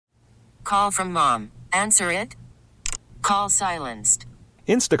Call from mom. Answer it. Call silenced.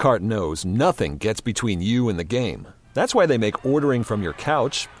 Instacart knows nothing gets between you and the game. That's why they make ordering from your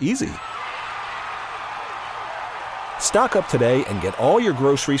couch easy. Stock up today and get all your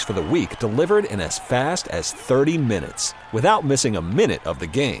groceries for the week delivered in as fast as 30 minutes without missing a minute of the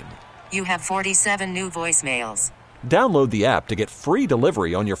game. You have 47 new voicemails. Download the app to get free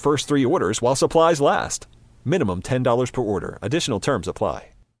delivery on your first 3 orders while supplies last. Minimum $10 per order. Additional terms apply.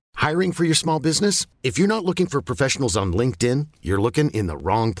 Hiring for your small business? If you're not looking for professionals on LinkedIn, you're looking in the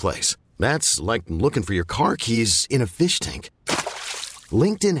wrong place. That's like looking for your car keys in a fish tank.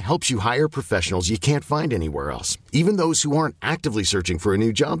 LinkedIn helps you hire professionals you can't find anywhere else, even those who aren't actively searching for a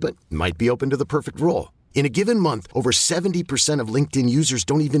new job but might be open to the perfect role. In a given month, over 70% of LinkedIn users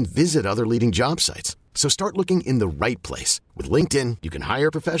don't even visit other leading job sites. So start looking in the right place. With LinkedIn, you can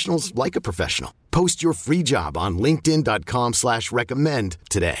hire professionals like a professional. Post your free job on linkedin.com/recommend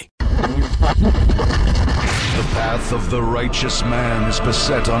today. The path of the righteous man is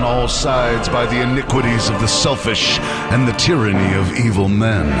beset on all sides by the iniquities of the selfish and the tyranny of evil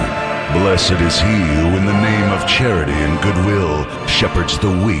men. Blessed is he who in the name of charity and goodwill shepherds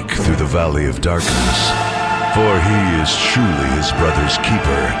the weak through the valley of darkness. For he is truly his brother's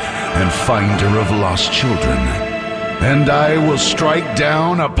keeper and finder of lost children. And I will strike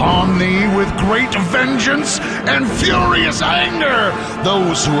down upon thee with great vengeance and furious anger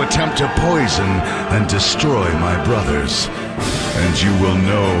those who attempt to poison and destroy my brothers. And you will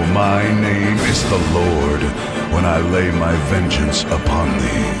know my name is the Lord when I lay my vengeance upon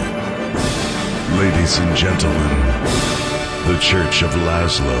thee. Ladies and gentlemen, the Church of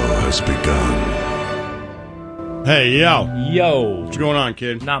Laszlo has begun. Hey, yo. Yo. What's going on,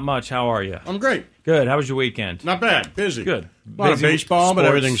 kid? Not much. How are you? I'm great. Good. How was your weekend? Not bad. Busy. Good. A lot of baseball, but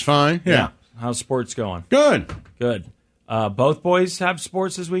everything's fine. Yeah. How's sports going? Good. Good. Both boys have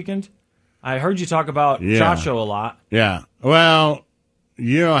sports this weekend? I heard you talk about Chacho a lot. Yeah. Well,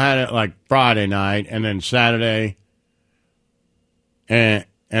 you had it like Friday night and then Saturday, and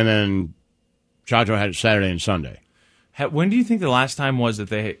then Chacho had it Saturday and Sunday. When do you think the last time was that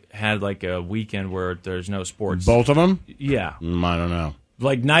they had like a weekend where there's no sports? Both of them? Yeah. I don't know.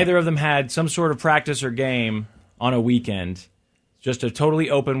 Like neither of them had some sort of practice or game on a weekend. Just a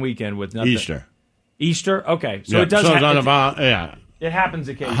totally open weekend with nothing. Easter? Okay. So it does happen. It happens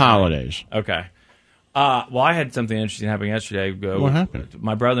occasionally. Holidays. Okay. Well, I had something interesting happen yesterday. What happened?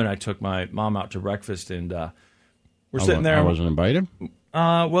 My brother and I took my mom out to breakfast, and we're sitting there. I wasn't invited?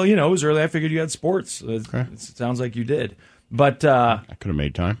 Well, it was early. I figured you had sports. Okay. It sounds like you did. But I could have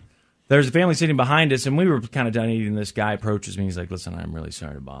made time. There's a family sitting behind us, and we were kind of done eating. This guy approaches me. He's like, listen, I'm really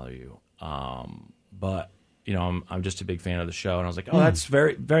sorry to bother you. But, I'm just a big fan of the show. And I was like, oh, that's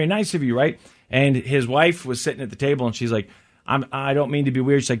very, very nice of you, right? And his wife was sitting at the table, and she's like, I don't mean to be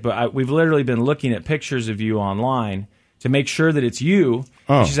weird. She's like, but we've literally been looking at pictures of you online to make sure that it's you.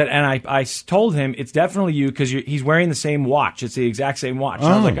 Oh. She said, and I told him it's definitely you because he's wearing the same watch. It's the exact same watch. And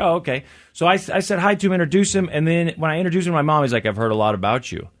I was like, oh, okay. So I said hi to him, introduced him, and then when I introduced him to my mom, he's like, I've heard a lot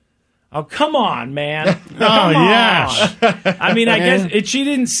about you. Oh, come on, man. Come on. Yes. I mean, I guess she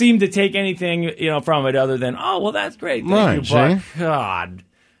didn't seem to take anything from it other than, oh, well, that's great. Thank you, but God.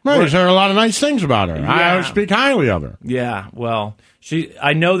 Right, he's heard a lot of nice things about her. Yeah. I speak highly of her. Yeah, well,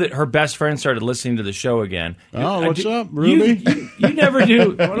 I know that her best friend started listening to the show again. Oh, what's up, Ruby? You never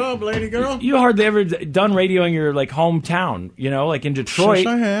do. What up, lady girl? You hardly ever done radio in your hometown. Like in Detroit. Yes,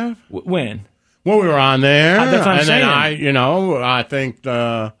 I have. When? Well, we were on there. That's what I'm saying. Then I think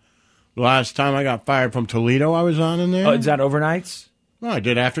the last time I got fired from Toledo, I was on in there. Oh, is that overnights? No, I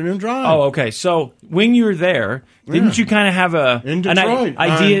did afternoon drive. Oh, okay. So when you were there, didn't you kind of have an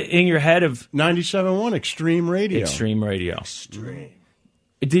idea in your head of 97.1 Extreme Radio? Extreme Radio. Extreme.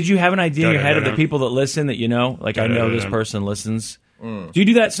 Did you have an idea in your head of the people that listen that like I know this person listens? Do you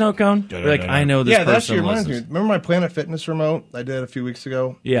do that, Snow Cone? You're like, I know this person listens. Remember my Planet Fitness remote I did a few weeks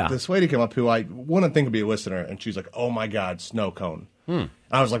ago? Yeah. This lady came up who I wouldn't think would be a listener, and she's like, oh my God, Snow Cone.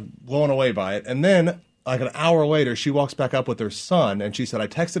 I was like blown away by it. And then like an hour later, she walks back up with her son, and she said, I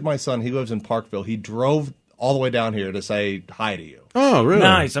texted my son. He lives in Parkville. He drove all the way down here to say hi to you. Oh, really?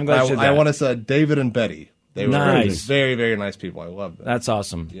 Nice. I'm glad you did that. I want to say David and Betty. They were nice. Very, very nice people. I love them. That's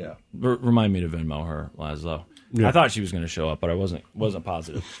awesome. Yeah. Remind me to Venmo her, Laszlo. Yeah. I thought she was going to show up, but I wasn't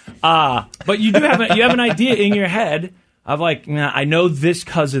positive. But you do have an idea in your head of like, I know this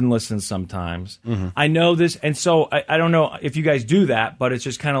cousin listens sometimes. Mm-hmm. I know this, and so I don't know if you guys do that, but it's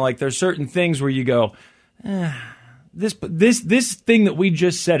just kind of like there's certain things where you go, this thing that we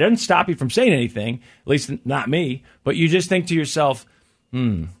just said doesn't stop you from saying anything, at least not me, but you just think to yourself,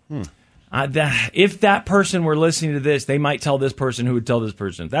 If that person were listening to this, they might tell this person who would tell this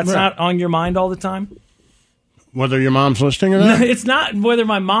person. That's not on your mind all the time? Whether your mom's listening or not? It's not whether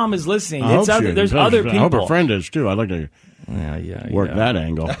my mom is listening. I It's hope other, she there's is. other I people. hope her friend is, too. I'd like to work that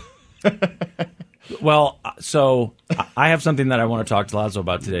angle. Well, so I have something that I want to talk to Lazo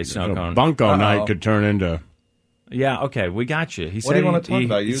about today, Snowcone. Bunko night could turn into... Yeah, okay, we got you. He What said do you want to talk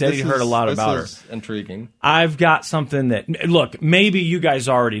about? He said he heard a lot about her. This is intriguing. I've got something that look. Maybe you guys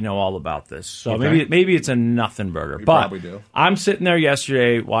already know all about this, so Okay. maybe it's a nothing burger. We But probably do. I'm sitting there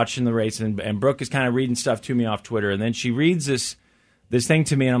yesterday watching the race, and Brooke is kind of reading stuff to me off Twitter, and then she reads this thing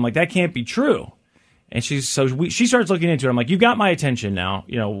to me, and I'm like, that can't be true. And she starts looking into it. I'm like, you've got my attention now.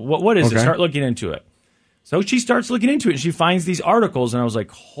 You know what is it? Okay. Start looking into it. So she starts looking into it, and she finds these articles, and I was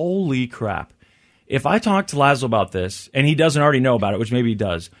like, holy crap. If I talk to Laszlo about this, and he doesn't already know about it, which maybe he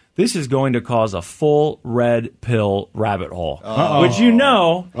does, this is going to cause a full red pill rabbit hole. Which We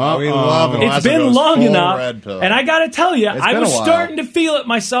love it. it's Lazo been goes long full enough. red pill. And I got to tell you, I been was a while. starting to feel it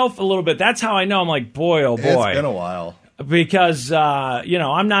myself a little bit. That's how I know. I'm like, boy, oh boy. It's been a while. Because,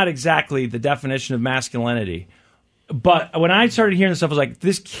 I'm not exactly the definition of masculinity. But when I started hearing this stuff, I was like,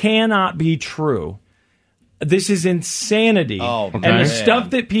 this cannot be true. This is insanity. Oh, And man. the stuff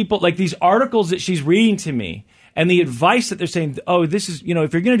that people, like these articles that she's reading to me, and the advice that they're saying, oh, this is, if you're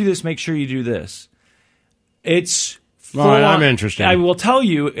going to do this, make sure you do this. It's full All right, I'm on- interested. I will tell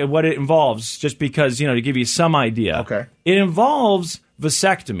you what it involves, just because, to give you some idea. Okay. It involves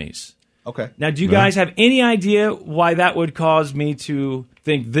vasectomies. Okay. Now, do you guys have any idea why that would cause me to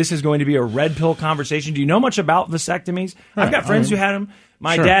think this is going to be a red pill conversation? Do you know much about vasectomies? I've got friends who had them.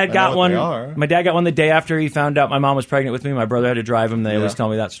 My Sure. dad got I know what one. they are. My dad got one the day after he found out my mom was pregnant with me. My brother had to drive him. They always tell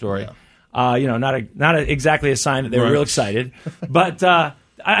me that story. Not exactly a sign that they were real excited. But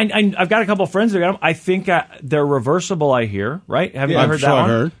I've got a couple of friends that got them. I think they're reversible. I hear, right? Have you I've heard sure that one?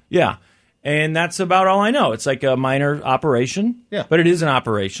 heard. Yeah. And that's about all I know. It's like a minor operation. Yeah. But it is an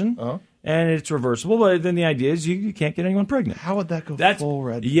operation. And it's reversible. But then the idea is you can't get anyone pregnant. How would that go That's full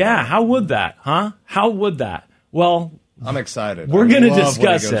red pill? Yeah, how would that, huh? How would that? Well, I'm excited. we're I going to love when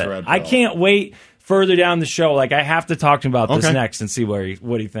discuss goes it. red I pill. can't wait further down the show. Like, I have to talk to him about this Okay. next and see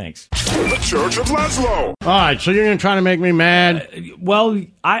what he thinks. The Church of Laszlo. All right, so you're going to try to make me mad? Well,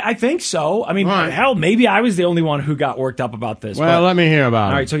 I think so. I mean, All right. hell, maybe I was the only one who got worked up about this. Well, but- let me hear about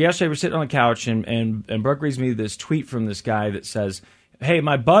All it. right, so yesterday we're sitting on the couch, and Brooke reads me this tweet from this guy that says, hey,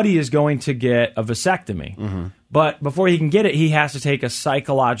 my buddy is going to get a vasectomy, but before he can get it, he has to take a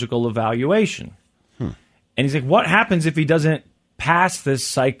psychological evaluation. And he's like, what happens if he doesn't pass this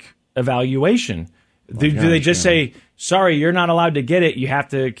psych evaluation? Do they just say, sorry, you're not allowed to get it, you have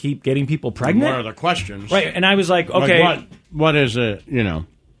to keep getting people pregnant? What are the questions? Right, and I was like, okay. Like what is it,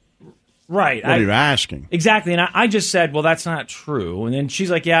 Right. what are you asking? Exactly. And I just said, well, that's not true. And then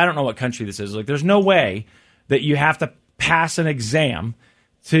she's like, yeah, I don't know what country this is. Like, there's no way that you have to pass an exam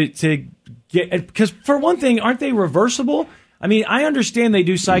to get, because for one thing, aren't they reversible? I mean, I understand they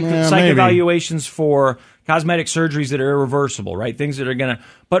do psych maybe. evaluations for cosmetic surgeries that are irreversible, right? Things that are going to,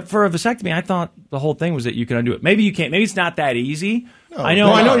 but for a vasectomy, I thought the whole thing was that you can undo it. Maybe you can't. Maybe it's not that easy. I know.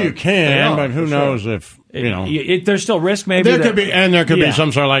 Well, I know They you are, can, but who for sure. knows if, there's still risk, maybe. There that- could be, and there could Yeah. be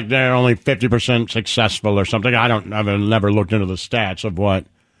some sort of like they're only 50% successful or something. I've never looked into the stats of what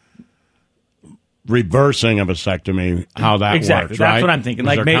reversing a vasectomy, how that exactly. works. That's right? what I'm thinking. Is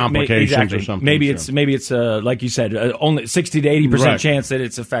Like there may- complications exactly. or something. Maybe too? it's like you said, only 60 to 80% Right. chance that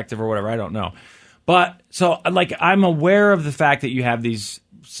it's effective or whatever. I don't know, but so like I'm aware of the fact that you have these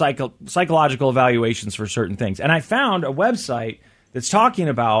psychological evaluations for certain things, and I found a website that's talking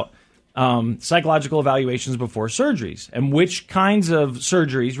about psychological evaluations before surgeries and which kinds of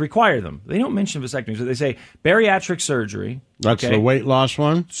surgeries require them. They don't mention vasectomies, but they say bariatric surgery. That's okay? the weight loss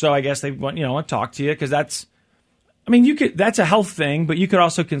one. So I guess they want to talk to you because that's. I mean, that's a health thing, but you could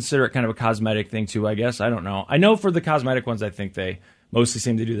also consider it kind of a cosmetic thing too. I guess I don't know. I know for the cosmetic ones, I think they mostly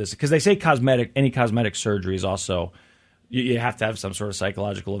seem to do this because they say any cosmetic surgery is also you have to have some sort of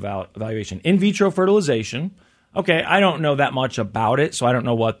psychological evaluation. In vitro fertilization. Okay, I don't know that much about it, so I don't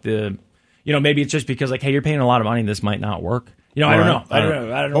know what maybe it's just because like, hey, you're paying a lot of money, this might not work. I don't know. I don't know.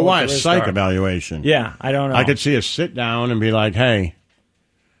 But what why the a risks psych are. evaluation? Yeah, I don't know. I could see us sit down and be like, hey,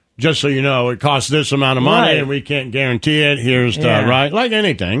 just so you know, it costs this amount of money Right. and we can't guarantee it. Here's the, Yeah. right? Like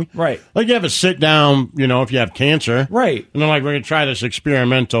anything. Right. Like you have a sit down, if you have cancer. Right. And they're like, we're going to try this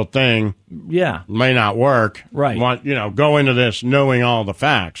experimental thing. Yeah. May not work. Right. Go into this knowing all the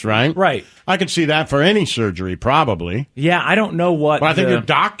facts, right? Right. I could see that for any surgery, probably. Yeah, I don't know what. But I think the- the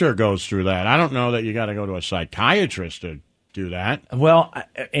doctor goes through that. I don't know that you got to go to a psychiatrist to do that. Well,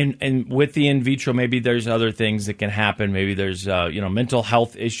 and with the in vitro, maybe there's other things that can happen. Maybe there's mental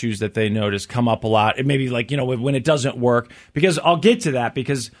health issues that they notice come up a lot. It maybe like when it doesn't work. Because I'll get to that,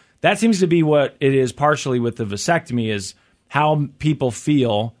 because that seems to be what it is partially with the vasectomy, is how people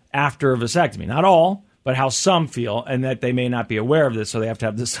feel after a vasectomy. Not all, but how some feel, and that they may not be aware of this, so they have to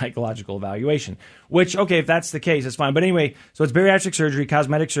have this psychological evaluation. Which, okay, if that's the case, that's fine. But anyway, so it's bariatric surgery,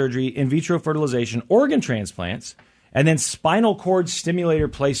 cosmetic surgery, in vitro fertilization, organ transplants, and then spinal cord stimulator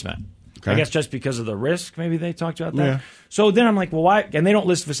placement. Okay. I guess just because of the risk, maybe they talked about that. Yeah. So then I'm like, well, why? And they don't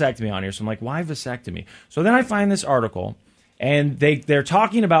list vasectomy on here, so I'm like, why vasectomy? So then I find this article, and they're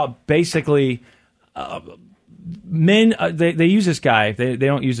talking about basically men. They use this guy. They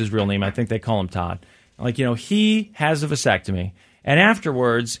don't use his real name. I think they call him Todd. Like, he has a vasectomy, and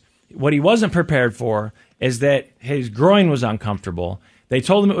afterwards, what he wasn't prepared for is that his groin was uncomfortable. They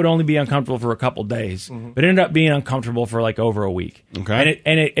told him it would only be uncomfortable for a couple days, but it ended up being uncomfortable for like over a week. Okay.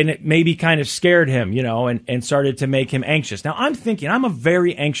 And it maybe kind of scared him, and started to make him anxious. Now, I'm thinking, I'm a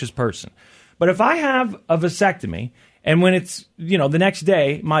very anxious person. But if I have a vasectomy, and when it's, the next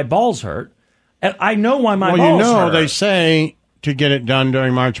day, my balls hurt, and I know why my balls hurt. They say to get it done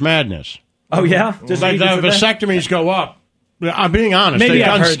during March Madness. Oh, yeah? Just like the vasectomies go up. I'm being honest. Maybe They've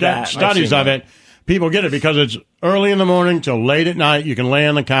I've done heard that. studies of it. People get it because it's early in the morning till late at night. You can lay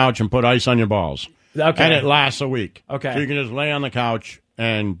on the couch and put ice on your balls. Okay. And it lasts a week. Okay. So you can just lay on the couch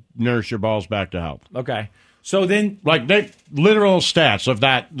and nurse your balls back to health. Okay. So then... Like, literal stats of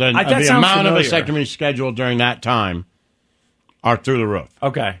that, the amount of vasectomies scheduled during that time are through the roof.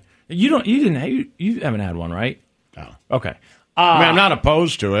 Okay. You haven't had one, right? No. Okay. I'm not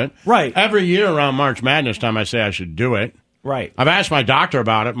opposed to it. Right. Every year around March Madness time, I say I should do it. Right. I've asked my doctor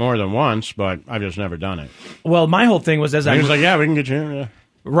about it more than once, but I've just never done it. Well, my whole thing was he was like, yeah, we can get you in. Yeah.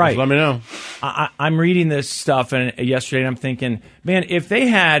 Right. Just let me know. I'm reading this stuff yesterday, and I'm thinking, man, if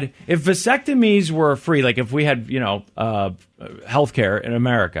vasectomies were free, like if we had, healthcare in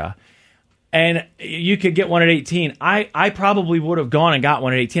America, and you could get one at 18, I probably would have gone and got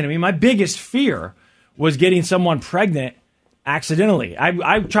one at 18. I mean, my biggest fear was getting someone pregnant accidentally.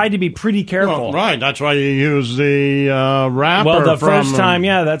 I tried to be pretty careful. Well, right. That's why you use the wrapper. Well, the first time,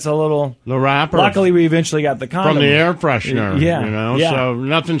 that's a little... The wrapper. Luckily, we eventually got the condom. From the air freshener. Yeah. Yeah. So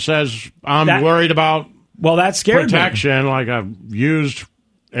nothing says I'm worried about that scared protection like a used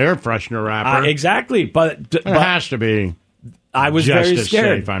air freshener wrapper. Exactly. But it has to be. I was just very as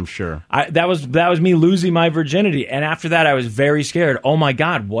scared. Safe, I'm sure. That was me losing my virginity, and after that, I was very scared. Oh my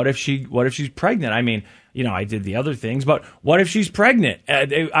God, what if she's pregnant? I mean, I did the other things, but what if she's pregnant?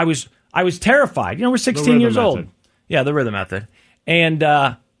 I was terrified. We're 16 years old. Yeah, the rhythm method, and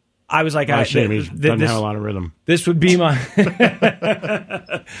I was like, doesn't have a lot of rhythm. This would be my.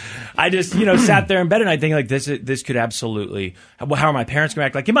 I just sat there in bed and I think like this could absolutely. How are my parents going to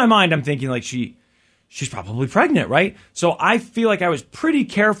act? Like in my mind, I'm thinking like she's probably pregnant, right? So I feel like I was pretty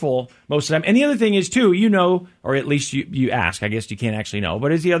careful most of the time. And the other thing is, too, or at least you ask. I guess you can't actually know.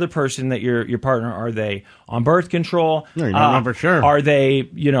 But is the other person that your partner, are they on birth control? No, you don't know for sure. Are they,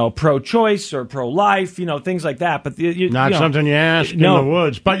 pro-choice or pro-life? Things like that. But not something you ask in the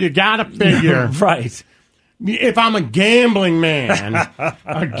woods. But you got to figure. Right. If I'm a gambling man, at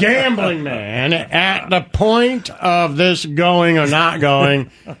the point of this going or not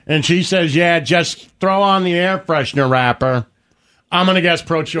going, and she says, yeah, just throw on the air freshener wrapper, I'm going to guess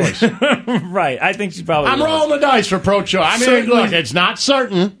pro-choice. Right. I think she probably I'm rolling the dice for pro-choice. I mean, look, it's not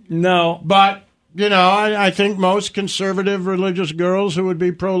certain. No. But, I think most conservative religious girls who would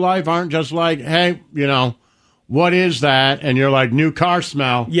be pro-life aren't just like, hey, what is that? And you're like, new car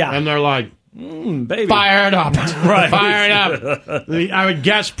smell. Yeah. And they're like, baby. Fire it up. Right. Fire it up. I would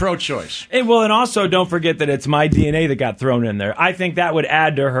guess pro-choice. And also don't forget that it's my DNA that got thrown in there. I think that would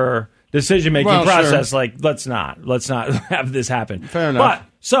add to her decision-making process. Sure. Like, let's not have this happen. Fair enough.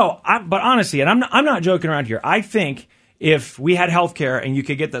 But honestly, and I'm not joking around here. I think if we had health care and you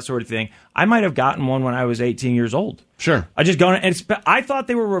could get that sort of thing, I might have gotten one when I was 18 years old. Sure. I thought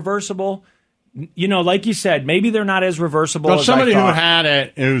they were reversible. Like you said, maybe they're not as reversible as somebody I thought. who had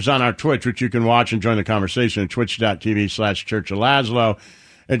it, who's on our Twitch, which you can watch and join the conversation at twitch.tv/Church of Laszlo,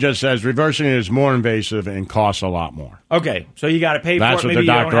 it just says reversing it is more invasive and costs a lot more. Okay, so you got to pay for it. That's what maybe the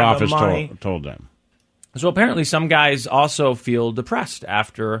doctor office told them. So apparently some guys also feel depressed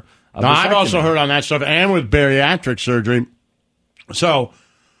after a vasectomy. I've also heard on that stuff, and with bariatric surgery. So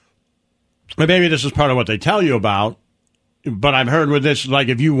maybe this is part of what they tell you about. But I've heard with this, like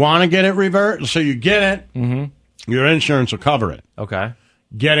if you want to get it reversed, so you get it, your insurance will cover it. Okay.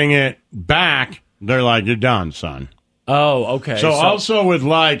 Getting it back, they're like, you're done, son. Oh, okay. So also with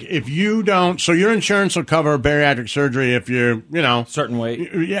like, if you don't, so your insurance will cover bariatric surgery if you're, certain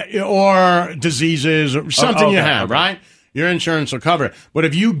weight. Yeah, or diseases or something you have, right? Your insurance will cover it. But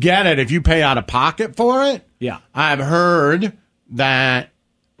if you get it, if you pay out of pocket for it, yeah, I've heard that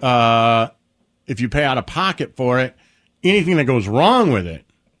if you pay out of pocket for it, anything that goes wrong with it,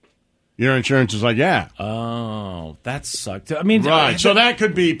 your insurance is like, yeah. Oh, that sucked. I mean, right. So that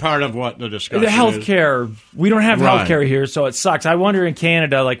could be part of what the discussion is. The health care, we don't have health care Right. here, so it sucks. I wonder in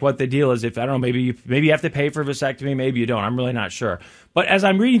Canada, like, what the deal is. If, I don't know, maybe you have to pay for a vasectomy, maybe you don't. I'm really not sure. But as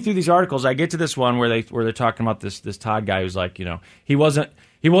I'm reading through these articles, I get to this one where they're talking about this Todd guy who's like, he wasn't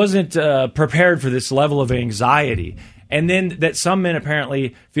prepared for this level of anxiety. And then that some men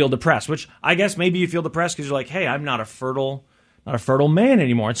apparently feel depressed, which I guess maybe you feel depressed because you're like, hey, I'm not a fertile man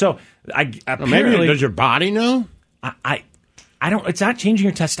anymore. And so apparently, maybe does your body know? I don't. It's not changing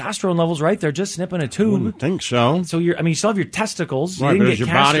your testosterone levels, right? They're just snipping a tube. Wouldn't think so. So you still have your testicles. Right, you but didn't does get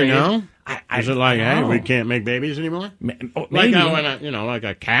your body castrated. know? Is it like, hey, we can't make babies anymore? Maybe. Like like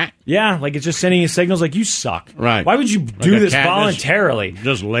a cat? Yeah, like it's just sending you signals like you suck. Right. Why would you do a this cat voluntarily?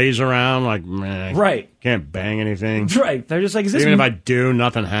 Just lays around like, man, Right. Can't bang anything. Right. They're just like, is this Even if I do,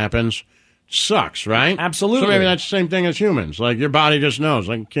 nothing happens. Sucks, right? Absolutely. So maybe that's the same thing as humans. Like your body just knows,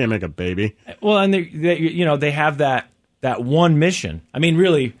 like, you can't make a baby. Well, and they have that one mission. I mean,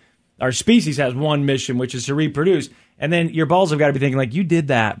 really, our species has one mission, which is to reproduce. And then your balls have got to be thinking, like, you did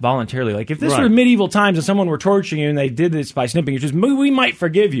that voluntarily. Like, if this were medieval times and someone were torturing you and they did this by snipping your tubes, we might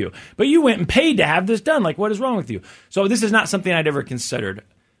forgive you. But you went and paid to have this done. Like, what is wrong with you? So this is not something I'd ever considered.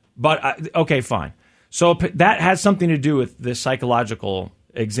 But, okay, fine. So that has something to do with the psychological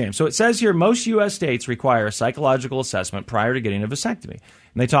exam. So it says here, most U.S. states require a psychological assessment prior to getting a vasectomy.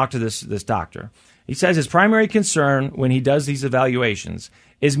 And they talk to this doctor. He says his primary concern when he does these evaluations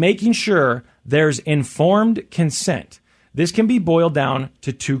is making sure there's informed consent. This can be boiled down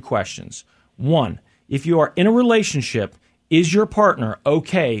to two questions. One, if you are in a relationship, is your partner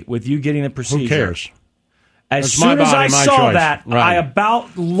okay with you getting the procedure? Who cares? As soon as I saw that, I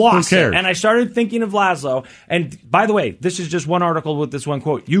about lost Who it. cares? And I started thinking of Laszlo. And by the way, this is just one article with this one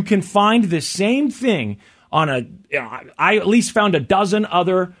quote. You can find the same thing on I at least found a dozen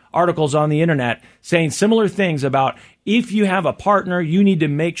other articles on the internet saying similar things about if you have a partner, you need to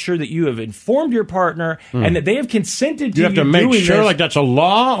make sure that you have informed your partner and that they have consented to You have to make sure this. like that's a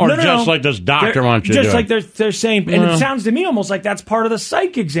law or just like this doctor wants you to do Just it? like they're saying, and it sounds to me almost like that's part of the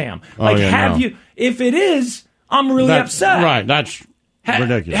psych exam. Like, you, if it is, I'm really upset. Right, that's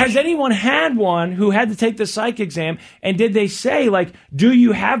ridiculous. Has anyone had one who had to take the psych exam, and did they say, like, do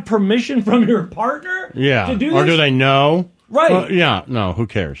you have permission from your partner to do this? Or do they know? Right. Well, no, who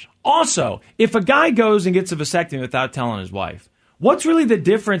cares? Also, if a guy goes and gets a vasectomy without telling his wife, what's really the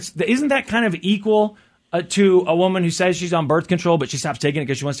difference? Isn't that kind of equal to a woman who says she's on birth control, but she stops taking it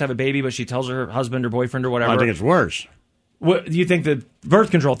because she wants to have a baby, but she tells her husband or boyfriend or whatever? I think it's worse. What, do you think the birth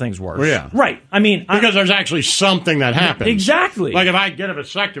control thing's worse? Well, yeah. Right. I mean... Because there's actually something that happens. Exactly. Like if I get a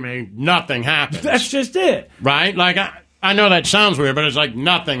vasectomy, nothing happens. That's just it. Right? Like I know that sounds weird, but it's like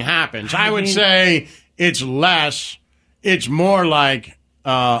nothing happens. I would say it's less... It's more like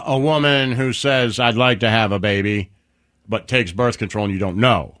a woman who says, I'd like to have a baby, but takes birth control and you don't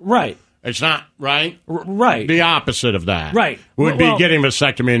know. Right. It's not, right? Right. The opposite of that. Right. Would be getting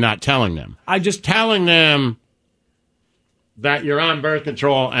vasectomy and not telling them. Telling them that you're on birth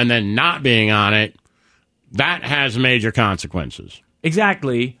control and then not being on it, that has major consequences.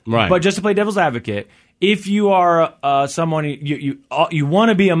 Exactly. Right. But just to play devil's advocate, if you are someone, you want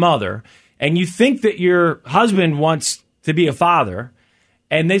to be a mother, and you think that your husband wants to be a father,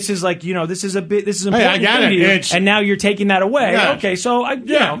 and this is like, this is important I get to it. you, and now you're taking that away. Yeah. Okay, so I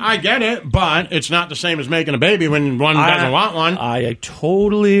get it, but it's not the same as making a baby when one doesn't want one. I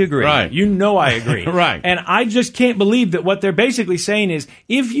totally agree. Right. I agree. Right. And I just can't believe that what they're basically saying is,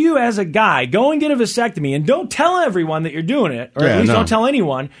 if you as a guy go and get a vasectomy and don't tell everyone that you're doing it, or at least don't tell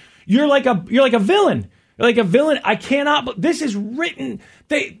anyone, you're like a villain. You're like a villain. I cannot. This is written.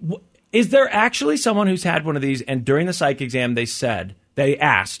 Is there actually someone who's had one of these, and during the psych exam they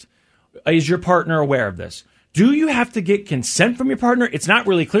asked, is your partner aware of this? Do you have to get consent from your partner? It's not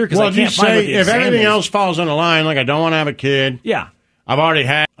really clear because I can't find what the if exam everything is. else falls in a line, like I don't want to have a kid. Yeah.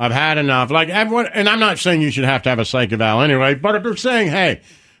 I've had enough. Like everyone, and I'm not saying you should have to have a psych eval anyway, but if they're saying, hey,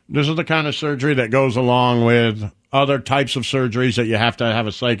 this is the kind of surgery that goes along with other types of surgeries that you have to have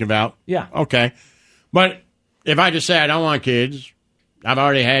a psych eval. Yeah. Okay. But if I just say I don't want kids, I've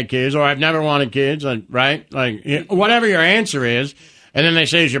already had kids, or I've never wanted kids, right? Like whatever your answer is, and then they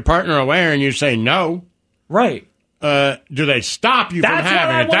say, is your partner aware? And you say no. Right. do they stop you from That's what I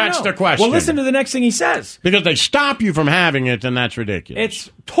having it? wanna That's know. the question. Well, listen to the next thing he says. Because they stop you from having it, then that's ridiculous.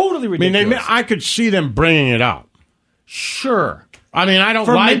 It's totally I mean, ridiculous. I could see them bringing it up. Sure. I mean, I don't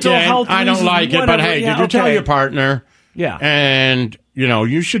For like mental it. health I don't reasons, like it. But whatever. hey, Yeah, did you tell okay. your partner? Yeah. And,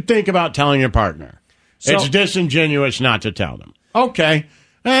 you should think about telling your partner. So- It's disingenuous not to tell them. Okay.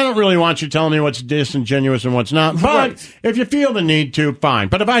 I don't really want you telling me what's disingenuous and what's not. But Right. if you feel the need to, fine.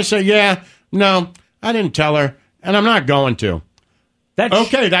 But if I say, no, I didn't tell her, and I'm not going to. That's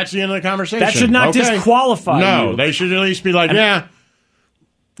Okay, that's the end of the conversation. That should not Okay. disqualify No, you. they should at least be like,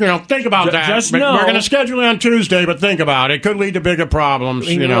 think about that. just But know- we're going to schedule it on Tuesday, but think about it. It could lead to bigger problems,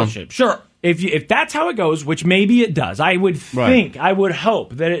 Sure. If that's how it goes, which maybe it does, I would think, I would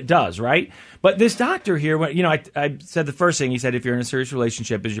hope that it does, right? But this doctor here, I said the first thing, he said, if you're in a serious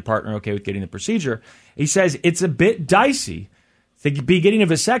relationship, is your partner okay with getting the procedure? He says it's a bit dicey to be getting a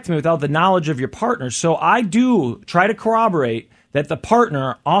vasectomy without the knowledge of your partner. So I do try to corroborate that the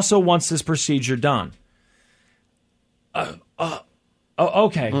partner also wants this procedure done.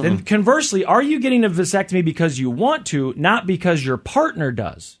 Okay. Then conversely, are you getting a vasectomy because you want to, not because your partner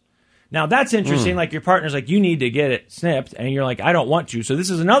does? Now, that's interesting. Like, your partner's like, you need to get it snipped, and you're like, I don't want to. So this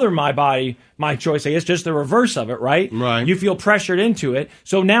is another my body, my choice. I guess just the reverse of it, right? Right. You feel pressured into it.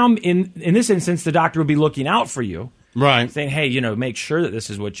 So now, in this instance, the doctor would be looking out for you. Right. Saying, hey, make sure that this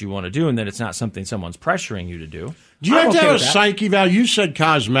is what you want to do, and that it's not something someone's pressuring you to do. Do you I'm have to okay have a with that. psych eval? You said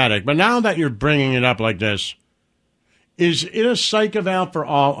cosmetic, but now that you're bringing it up like this, is it a psych eval for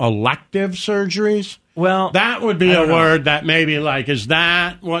all elective surgeries? Well, that would be I a don't know. word that maybe is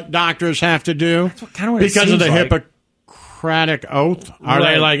that what doctors have to do? That's kinda what it because of the seems like. Hippocratic oath? Are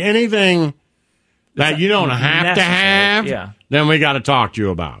Right. they like anything that you don't have to necessary, have? yeah. Then we got to talk to you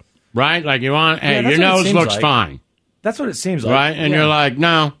about, right? Like you want, hey, that's your what it nose seems looks like. fine. That's what it seems like. Right? And Yeah. you're like,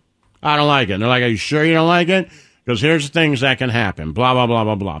 no, I don't like it. And they're like, are you sure you don't like it? Because here's the things that can happen. Blah, blah, blah,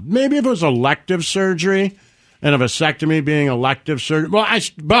 blah, blah. Maybe if it was elective surgery and a vasectomy being elective surgery.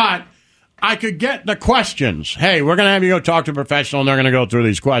 But I could get the questions. Hey, we're going to have you go talk to a professional and they're going to go through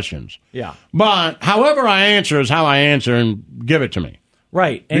these questions. Yeah. But however I answer is how I answer and give it to me.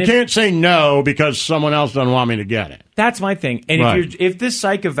 Right. And You can't say no because someone else doesn't want me to get it. That's my thing. And Right. if this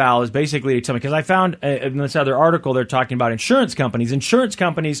psych eval is basically to tell me, because I found in this other article they're talking about insurance companies. Insurance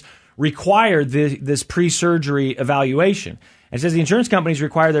companies require this pre-surgery evaluation. It says the insurance companies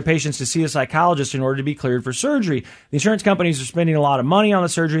require their patients to see a psychologist in order to be cleared for surgery. The insurance companies are spending a lot of money on the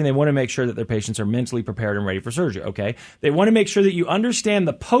surgery, and they want to make sure that their patients are mentally prepared and ready for surgery. Okay, they want to make sure that you understand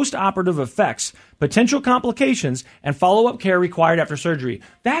the post-operative effects, potential complications, and follow-up care required after surgery.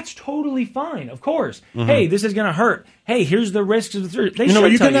 That's totally fine, of course. Hey, this is going to hurt. Hey, here's the risks of the surgery. They should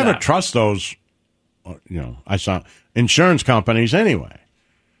You tell can never that. trust those, I saw insurance companies anyway.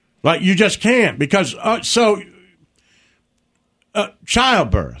 Like, you just can't because,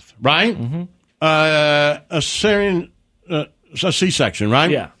 childbirth, right? Mm-hmm. A C-section, right?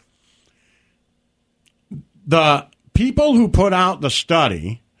 Yeah. The people who put out the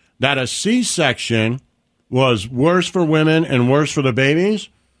study that a C-section was worse for women and worse for the babies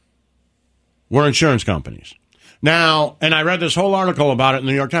were insurance companies. Now, and I read this whole article about it in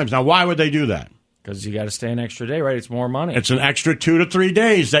the New York Times. Now, why would they do that? Because you got to stay an extra day, right? It's more money. It's an extra 2 to 3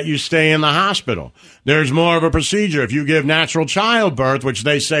 days that you stay in the hospital. There's more of a procedure. If you give natural childbirth, which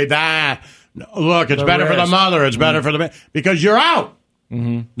they say that, look, it's The better for the risk. mother, it's better for the baby, because you're out.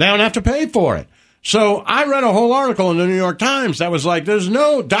 They don't have to pay for it. So I read a whole article in the New York Times that was like,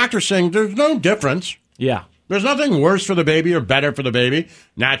 doctor saying there's no difference. Yeah. There's nothing worse for the baby or better for the baby.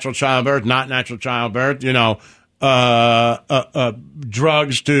 Natural childbirth, not natural childbirth,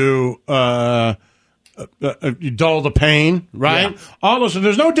 drugs to dull the pain, right? Yeah. All those,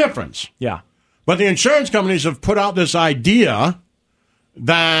 there's no difference. Yeah. But the insurance companies have put out this idea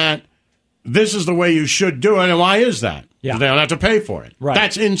that this is the way you should do it. And why is that? Yeah. They don't have to pay for it. Right.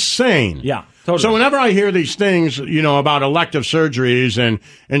 That's insane. Yeah, totally. So whenever I hear these things, about elective surgeries and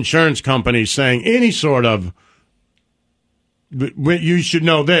insurance companies saying any sort of, you should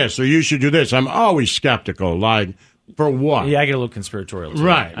know this or you should do this, I'm always skeptical. Like, for what? Yeah, I get a little conspiratorial. Too.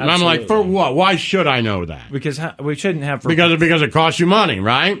 Right. And I'm like, for what? Why should I know that? Because we shouldn't have... Because it costs you money,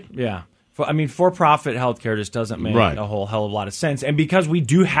 right? Yeah. For-profit healthcare just doesn't make Right. a whole hell of a lot of sense. And because we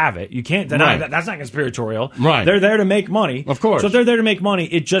do have it, you can't deny Right. that. That's not conspiratorial. Right. They're there to make money. Of course. So if they're there to make money,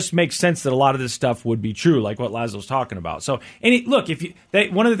 it just makes sense that a lot of this stuff would be true, like what Laszlo's talking about. So, look,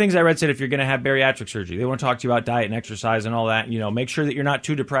 one of the things I read said if you're going to have bariatric surgery, they want to talk to you about diet and exercise and all that. Make sure that you're not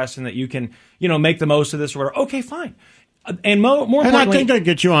too depressed and that you can, make the most of this or whatever. Okay, fine. And more And I importantly... think they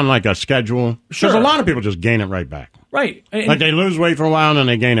get you on like a schedule. Because Sure. a lot of people just gain it right back. Right. Like they lose weight for a while and then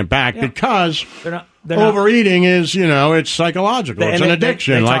they gain it back because they're overeating is, it's psychological. It's an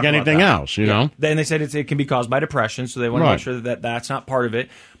addiction like anything else, you know? And they said it can be caused by depression, so they want to Right. make sure that that's not part of it.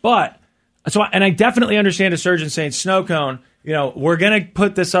 But, and I definitely understand a surgeon saying, snow cone, we're going to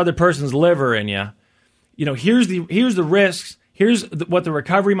put this other person's liver in you. Here's the risks. Here's what the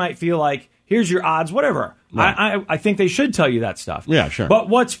recovery might feel like. Here's your odds, whatever. Right. I think they should tell you that stuff. Yeah, sure. But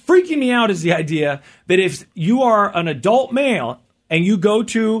what's freaking me out is the idea that if you are an adult male and you go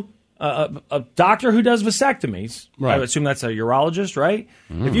to a doctor who does vasectomies, right. I assume that's a urologist, right?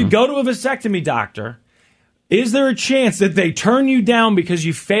 Mm-hmm. If you go to a vasectomy doctor, is there a chance that they turn you down because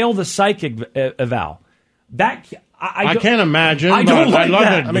you fail the psychic eval? I can't imagine. I don't like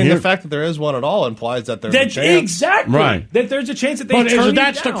that. I mean, the fact that there is one at all implies that there's a chance. Exactly. Right. That there's a chance that they turn you down.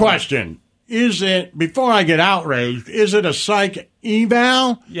 That's the question. Is it, before I get outraged, is it a psych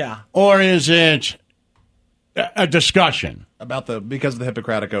eval? Yeah. Or is it a discussion? Because of the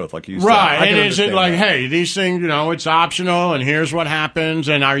Hippocratic Oath, like you said. Right. And is it like, hey, these things, it's optional and here's what happens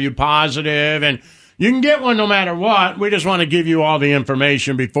and are you positive? And you can get one no matter what. We just want to give you all the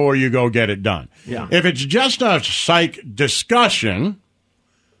information before you go get it done. Yeah. If it's just a psych discussion,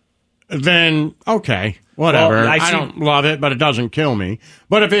 then okay, whatever. Well, I don't love it, but it doesn't kill me.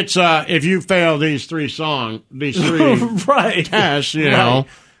 But if it's if you fail these three right. tests, then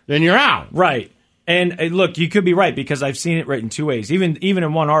you're out. Right. And look, you could be right because I've seen it written two ways. Even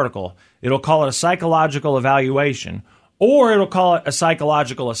in one article, it'll call it a psychological evaluation or it'll call it a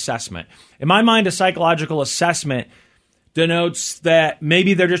psychological assessment. In my mind, a psychological assessment denotes that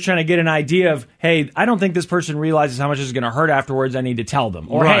maybe they're just trying to get an idea of, hey, I don't think this person realizes how much this is going to hurt afterwards. I need to tell them.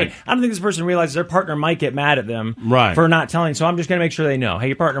 Or, right. hey, I don't think this person realizes their partner might get mad at them right. for not telling. So I'm just going to make sure they know, hey,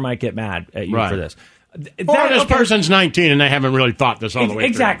 your partner might get mad at you right. for this. Or this person's 19 and they haven't really thought this all the way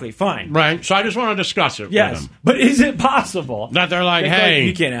exactly, through. Fine. Right. So I just want to discuss it with them. But is it possible that they're like, hey,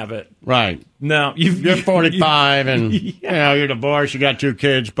 you can't have it. Right. No. You're 45 and you're divorced, you got 2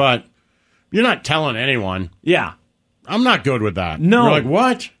 kids, but you're not telling anyone. Yeah. I'm not good with that. No. You're like,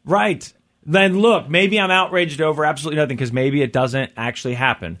 what? Right. Then look, maybe I'm outraged over absolutely nothing because maybe it doesn't actually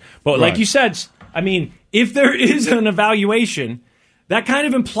happen. But like you said, I mean, if there is an evaluation, that kind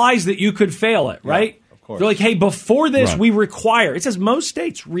of implies that you could fail it, right? Yeah, of course. They're like, hey, before this, we require, it says most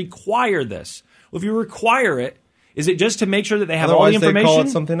states require this. Well, if you require it, is it just to make sure that they have all the information? They call it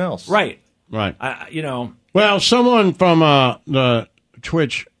something else. Right. Right. Well, someone from the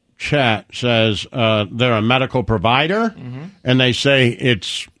Twitch chat says they're a medical provider, and they say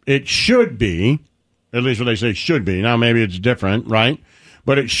it should be, at least what they say should be. Now maybe it's different, right?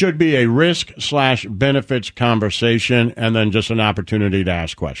 But it should be a risk/benefits conversation, and then just an opportunity to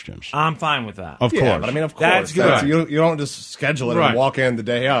ask questions. I'm fine with that. Of course, but I mean, of course, that's good. You don't just schedule it and walk in the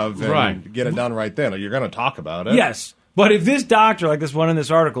day of and get it done right then. You're going to talk about it. Yes. But if this doctor, like this one in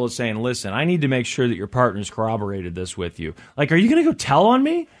this article, is saying, listen, I need to make sure that your partner's corroborated this with you. Like, are you going to go tell on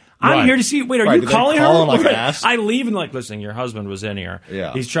me? I'm here to see. Wait, are you calling her? I leave and listen, your husband was in here.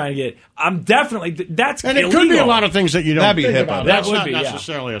 Yeah. He's trying to get. I'm definitely. That's and illegal. it could be a lot of things that you don't. That'd be think HIPAA. about. That That's would not be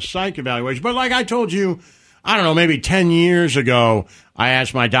necessarily a psych evaluation. But like I told you, I don't know, maybe 10 years ago, I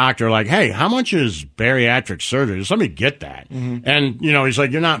asked my doctor, like, hey, how much is bariatric surgery? Just let me get that. And he's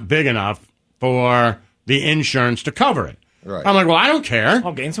like, you're not big enough for the insurance to cover it. Right. I'm like, well, I don't care.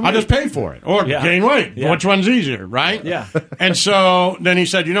 I'll gain some weight. I'll just pay for it. Or gain weight. Yeah. Which one's easier, right? Yeah. And so then he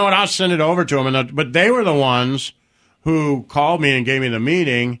said, you know what, I'll send it over to him. But they were the ones who called me and gave me the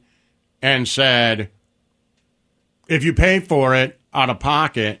meeting and said, if you pay for it out of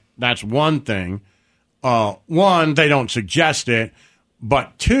pocket, that's one thing. One, they don't suggest it.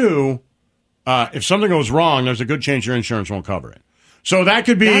 But two, if something goes wrong, there's a good chance your insurance won't cover it. So that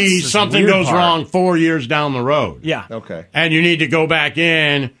could be something goes wrong 4 years down the road. Yeah. Okay. And you need to go back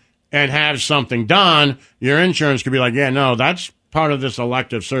in and have something done. Your insurance could be like, yeah, no, that's part of this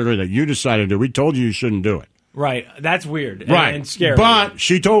elective surgery that you decided to do. We told you shouldn't do it. Right. That's weird. Right. And scary. But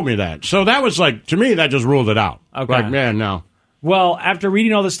she told me that. So that was like, to me, that just ruled it out. Okay. Like, man, no. Well, after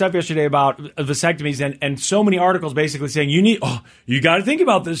reading all this stuff yesterday about vasectomies and so many articles basically saying you got to think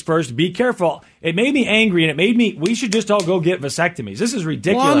about this first, be careful. It made me angry and it made me, we should just all go get vasectomies. This is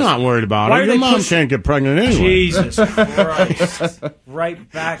ridiculous. Well, I'm not worried about it. Your mom can't get pregnant anyway. Jesus Christ.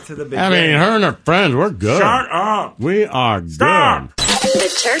 Right back to the beginning. I mean, her and her friends, we're good. Shut up. We are Stop. good.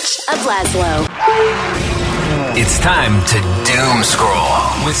 The Church of Laszlo. It's time to doom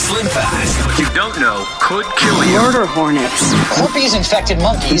scroll with Slim Fast. What you don't know could kill you. Murder hornets. Herpes-infected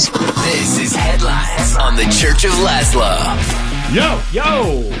monkeys. This is Headlines on the Church of Laszlo.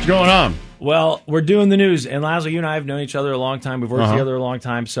 Yo! What's going on? Well, we're doing the news, and Laszlo, you and I have known each other a long time. We've worked together a long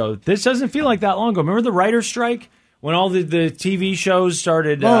time, so this doesn't feel like that long ago. Remember the writer's strike when all the TV shows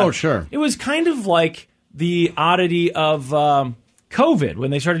started. Sure. It was kind of like the oddity of COVID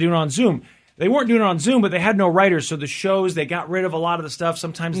when they started doing it on Zoom. They weren't doing it on Zoom, but they had no writers, so the shows, they got rid of a lot of the stuff.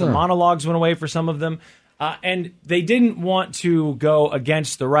 Sometimes the monologues went away for some of them. And they didn't want to go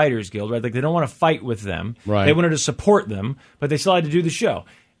against the Writers Guild, right? Like, they don't want to fight with them. Right. They wanted to support them, but they still had to do the show.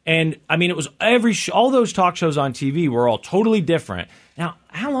 And, I mean, it was all those talk shows on TV were all totally different. Now,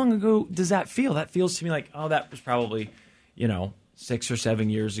 how long ago does that feel? That feels to me like, that was probably, 6 or 7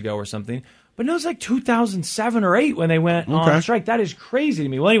 years ago or something. But no, it's like 2007 or 8 when they went on strike. That is crazy to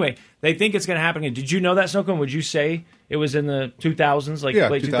me. Well, anyway, they think it's going to happen again. Did you know that, Snowcone? Would you say it was in the 2000s, like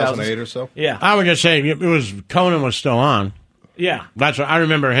late 2008 or so? Yeah. I would just say Conan was still on. Yeah. That's what I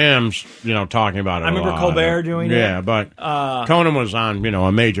remember him, talking about it. I remember Colbert doing it. Yeah, but Conan was on,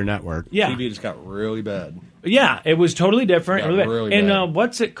 a major network. Yeah. TV just got really bad. Yeah, it was totally different. Yeah, really and bad.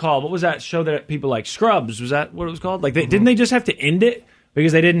 What's it called? What was that show that people like Scrubs? Was that what it was called? Like, didn't they just have to end it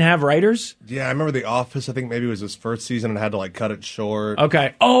because they didn't have writers? Yeah, I remember The Office. I think maybe it was his first season and had to cut it short.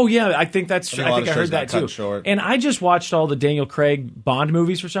 Okay. Oh yeah, I think that's true. I think I heard that too. Short. And I just watched all the Daniel Craig Bond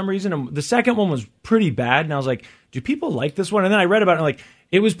movies for some reason, and the second one was pretty bad. And I was like, do people like this one? And then I read about it, and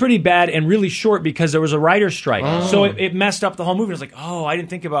it was pretty bad and really short because there was a writer's strike. Oh. So it messed up the whole movie. I was like, I didn't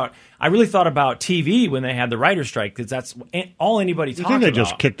think about. I really thought about TV when they had the writer's strike because that's all anybody talks about. I think they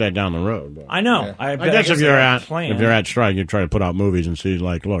just kicked that down the road. But. I know. Yeah. I guess if you're at strike, you try to put out movies and see,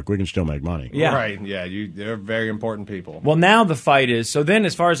 look, we can still make money. Yeah. Right. Yeah. They're very important people. Well, now the fight is. So then,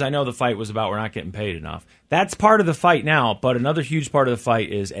 as far as I know, the fight was about we're not getting paid enough. That's part of the fight now. But another huge part of the fight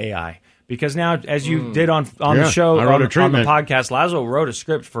is AI. Because now, as you did on the show, on the podcast, Laszlo wrote a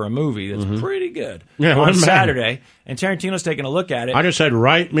script for a movie that's pretty good on Saturday, and Tarantino's taking a look at it. I just said,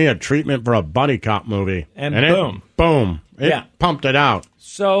 write me a treatment for a buddy cop movie. And boom. It pumped it out.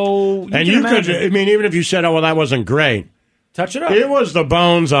 So, you could, even if you said, that wasn't great. Touch it up. It was the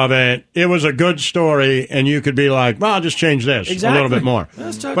bones of it. It was a good story, and you could be like, well, I'll just change this a little bit more.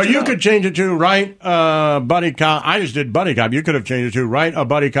 But you could change it to write buddy cop. I just did buddy cop. You could have changed it to write a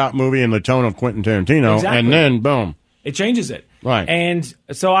buddy cop movie in the tone of Quentin Tarantino, and then boom. It changes it. Right. And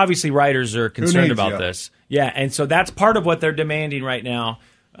so obviously writers are concerned about this. Yeah, and so that's part of what they're demanding right now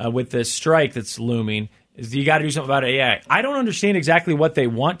with this strike that's looming. Is you got to do something about AI. I don't understand exactly what they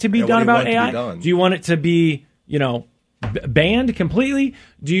want to be done about AI. Do you want it to be, banned completely?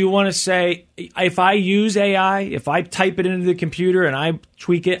 Do you want to say, if I use AI, if I type it into the computer and I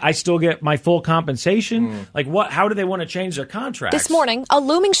tweak it, I still get my full compensation? Like, how do they want to change their contracts? This morning, a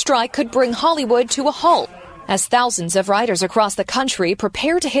looming strike could bring Hollywood to a halt as thousands of writers across the country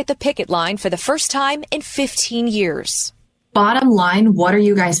prepare to hit the picket line for the first time in 15 years. Bottom line, what are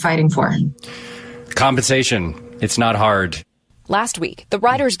you guys fighting for? Compensation. It's not hard. Last week, the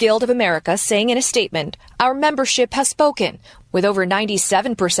Writers Guild of America saying in a statement, our membership has spoken, with over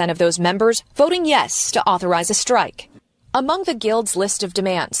 97% of those members voting yes to authorize a strike. Among the Guild's list of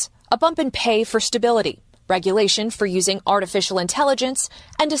demands, a bump in pay for stability, regulation for using artificial intelligence,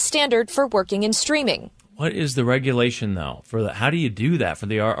 and a standard for working in streaming. What is the regulation, though? How do you do that for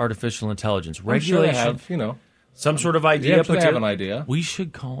the artificial intelligence? Regulation, I'm sure they have, some sort of idea. Yeah, they have an idea. We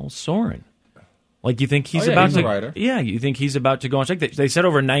should call Soren. Like, you think he's about to? Writer. Yeah, you think he's about to go on strike? They said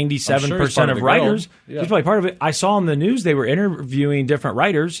over 97% of writers. He's probably part of it. I saw on the news they were interviewing different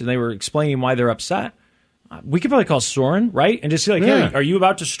writers and they were explaining why they're upset. We could probably call Soren, right, and just see hey, are you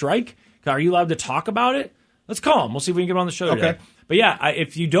about to strike? Are you allowed to talk about it? Let's call him. We'll see if we can get him on the show today. But yeah,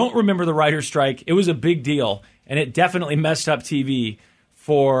 if you don't remember the writer's strike, it was a big deal and it definitely messed up TV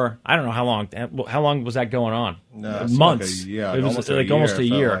for I don't know how long. How long was that going on? Months. It was almost a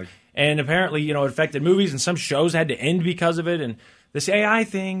year. And apparently, it affected movies, and some shows had to end because of it. And this AI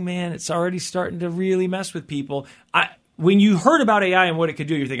thing, man, it's already starting to really mess with people. When you heard about AI and what it could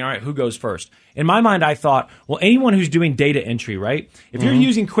do, you're thinking, all right, who goes first? In my mind, I thought, well, anyone who's doing data entry, right? If you're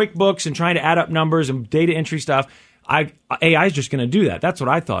using QuickBooks and trying to add up numbers and data entry stuff, AI is just going to do that. That's what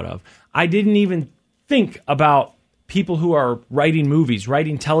I thought of. I didn't even think about people who are writing movies,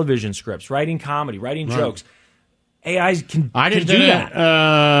 writing television scripts, writing comedy, writing jokes. AIs can do that.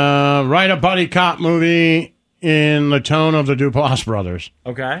 Write a buddy cop movie in the tone of the Duplass brothers.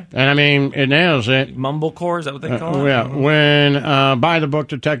 Okay. And it nails it. Mumblecore, is that what they call it? Yeah. When, by the book,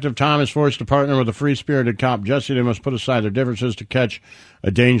 Detective Tom is forced to partner with a free-spirited cop, Jesse, they must put aside their differences to catch a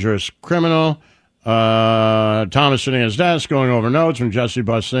dangerous criminal. Tom is sitting at his desk going over notes when Jesse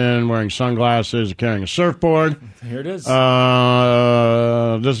busts in wearing sunglasses, carrying a surfboard. Here it is.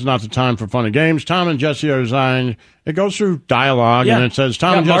 this is not the time for fun and games. Tom and Jesse are assigned. It goes through dialogue, Yeah. and it says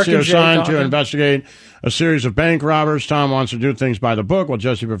Tom and Mark Jesse are and Jay assigned to talking. investigate a series of bank robbers. Tom wants to do things by the book, while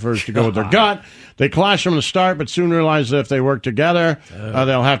Jesse prefers to go with their gut. They clash from the start, but soon realize that if they work together,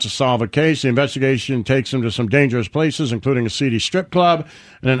 they'll have to solve a case. The investigation takes them to some dangerous places, including a seedy strip club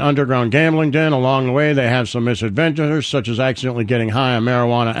and an underground gambling den. Along the way, they have some misadventures, such as accidentally getting high on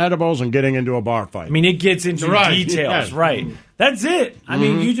marijuana edibles and getting into a bar fight. I mean, it gets into Right, details, yes. right? That's it. I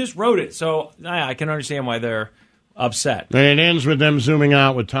mean, Mhm. you just wrote it, so I can understand why they're upset. And it ends with them zooming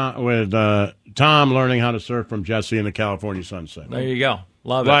out with Tom learning how to surf from Jesse in the California sunset. There you go.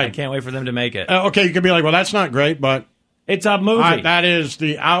 Love it. Right. I can't wait for them to make it. Okay, you could be like, well, that's not great, but it's a movie. That is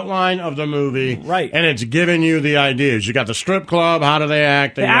the outline of the movie, right? And it's giving you the ideas. You got the strip club. How do they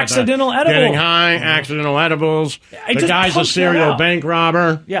act? The You got accidental edible. getting high, accidental edibles. It The just guy's a pumps that serial out. bank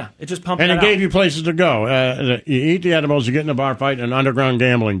robber. Yeah, it just pumped And that it gave out. you places to go. You eat the edibles, you get in a bar fight, and an underground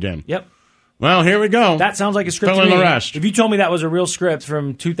gambling den. Yep. Well, here we go. That sounds like a script Fill to in me. the rest. If you told me that was a real script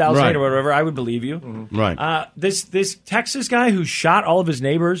from 2008 Right. or whatever, I would believe you. Right. This Texas guy who shot all of his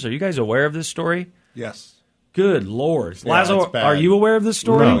neighbors, are you guys aware of this story? Yes. Good Lord. Yeah, Lazo, it's bad. are you aware of this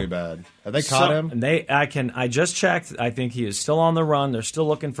story? Really bad. Have they caught him? And I just checked. I think he is still on the run. They're still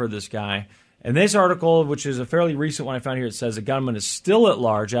looking for this guy. And this article, which is a fairly recent one I found here, it says a gunman is still at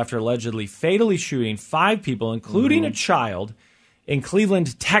large after allegedly fatally shooting 5 people, including a child, in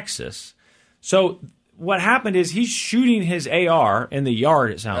Cleveland, Texas. So what happened is he's shooting his AR in the yard,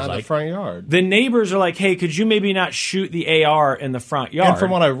 it sounds Out of like. the front yard. The neighbors are like, hey, could you maybe not shoot the AR in the front yard? And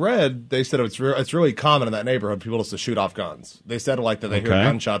from what I read, they said it's really common in that neighborhood people just to shoot off guns. They said like that they hear Okay.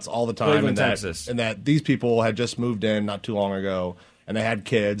 gunshots all the time, Cleveland, and Texas. that these people had just moved in not too long ago, and they had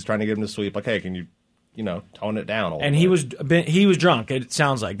kids trying to get them to sleep. Like, hey, can you tone it down a little And bit? he was drunk. It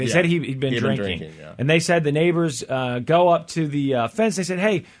sounds like they Yeah. said he'd been drinking. Yeah. And they said the neighbors go up to the fence. They said,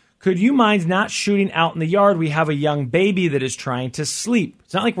 "Hey, could you mind not shooting out in the yard? We have a young baby that is trying to sleep.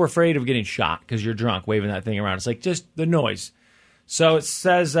 It's not like we're afraid of getting shot because you're drunk, waving that thing around. It's like just the noise." So it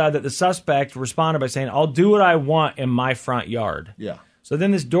says that the suspect responded by saying, "I'll do what I want in my front yard." Yeah. So then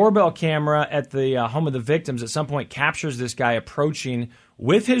this doorbell camera at the home of the victims at some point captures this guy approaching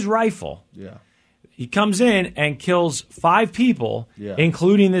with his rifle. Yeah. He comes in and kills 5 people, Yeah.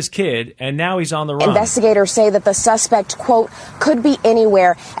 including this kid, and now he's on the run. Investigators say that the suspect, quote, could be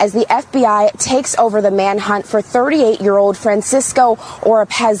anywhere as the FBI takes over the manhunt for 38-year-old Francisco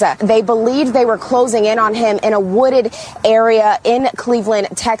Oropeza. They believed they were closing in on him in a wooded area in Cleveland,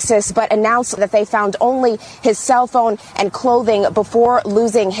 Texas, but announced that they found only his cell phone and clothing before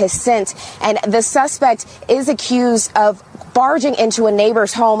losing his scent. And the suspect is accused of barging into a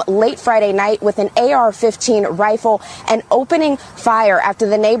neighbor's home late Friday night with an AR-15 rifle and opening fire after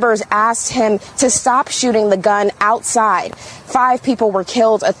the neighbors asked him to stop shooting the gun outside. 5 people were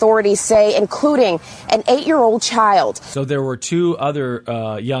killed, authorities say, including an 8-year-old child. So there were 2 other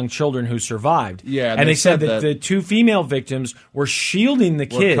young children who survived. Yeah, and they said that the 2 female victims were shielding the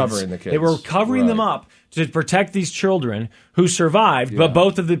kids. covering the kids. They were covering them Right. up to protect these children who survived, but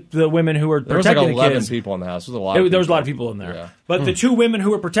both of the women who were There was like protecting 11 the kids, people in the house. There was a lot. there was a lot of people in there. Yeah. But the 2 women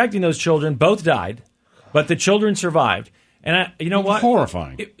who were protecting those children both died, but the children survived. And you know what?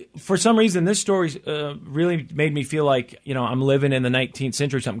 Horrifying. For some reason, this story really made me feel like I'm living in the 19th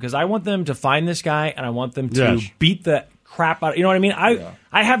century or something, because I want them to find this guy and I want them to Yes. beat the crap out. You know what I mean?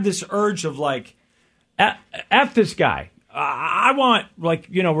 I have this urge of like, F this guy. I want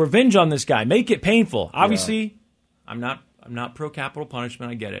revenge on this guy. Make it painful. Obviously, I'm not pro capital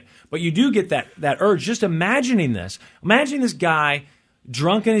punishment. I get it, but you do get that urge. Just imagining this. Imagine this guy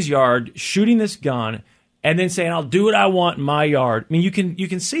drunk in his yard shooting this gun, and then saying, "I'll do what I want in my yard." I mean, you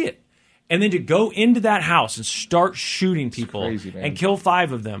can see it. And then to go into that house and start shooting people crazy, man. and kill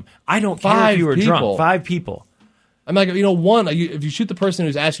 5 of them. I don't care 5 if you were people. drunk. 5 people. I'm like, one, if you shoot the person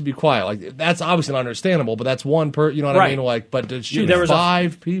who's asked you to be quiet, like that's obviously not understandable, but that's one you know what I Right. mean? Like, but to shoot There was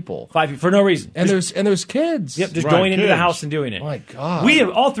 5 people. 5 people for no reason. And there's kids. Yep, just Right, going into the kids. house and doing it. My God. We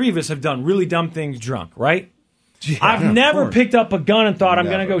have, all 3 of us have done really dumb things drunk, right? Yeah, I've of never course. picked up a gun and thought I'm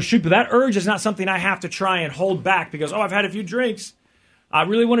going to Never. go shoot, but that urge is not something I have to try and hold back because, I've had a few drinks. I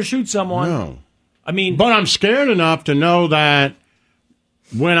really want to shoot someone. No. I mean, But I'm scared enough to know that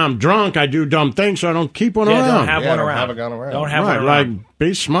when I'm drunk, I do dumb things, so I don't keep one yeah, around. don't have Yeah, one don't around. have a gun around. Don't have right, one around. like,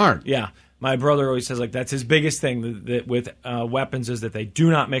 be smart. Yeah. My brother always says, like, that's his biggest thing that with weapons is that they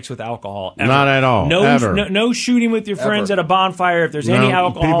do not mix with alcohol. Ever. Not at all, No, ever. no shooting with your friends Ever. at a bonfire if there's No, any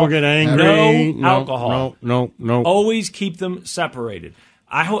alcohol. people get angry. No alcohol. No. Always keep them separated.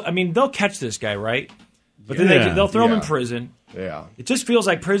 I mean, they'll catch this guy, right? But then Yeah. they'll throw him in Yeah. prison. Yeah. It just feels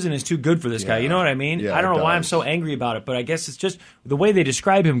like prison is too good for this guy. You know what I mean? Yeah, I don't it know why I'm does. so angry about it, but I guess it's just the way they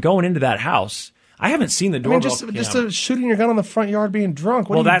describe him going into that house. I haven't seen the doorbell. Just shooting your gun on the front yard being drunk.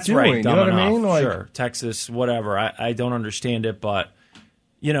 What well, are you that's doing? right. You Dumb know what enough. I mean? Like, sure. Texas, whatever. I don't understand it, but,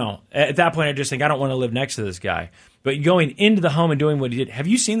 you know, at that point, I just think I don't want to live next to this guy. But going into the home and doing what he did. Have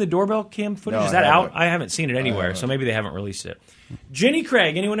you seen the doorbell cam footage? No, Is that I out? haven't. I haven't seen it anywhere, so maybe they haven't released it. Jenny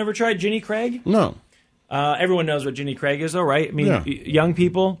Craig. Anyone ever tried Jenny Craig? No. Everyone knows what Jenny Craig is, though, right? I mean, Yeah. young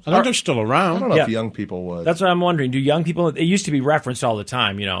people. I think they're still around. I don't know if young people would. That's what I'm wondering. Do young people? It used to be referenced all the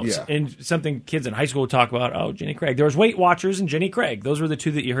time, you know, Yeah. and something kids in high school would talk about. Oh, Jenny Craig. There was Weight Watchers and Jenny Craig. Those were the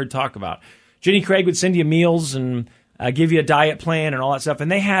two that you heard talk about. Jenny Craig would send you meals and give you a diet plan and all that stuff. And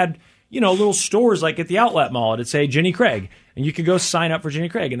they had, you know, little stores like at the outlet mall. It'd say Jenny Craig, and you could go sign up for Jenny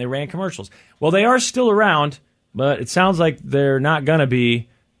Craig, and they ran commercials. Well, they are still around, but it sounds like they're not going to be.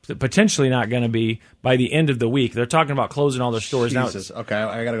 Potentially not going to be by the end of the week. They're talking about closing all their stores Jesus. now. Okay,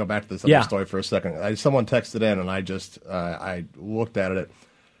 I got to go back to this other story for a second. Someone texted in, and I just I looked at it.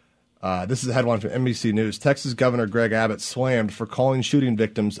 This is a headline from NBC News. Texas Governor Greg Abbott slammed for calling shooting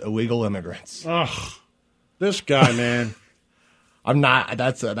victims illegal immigrants. Ugh, this guy, man. I'm not.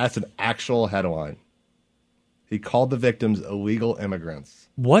 That's an actual headline. He called the victims illegal immigrants.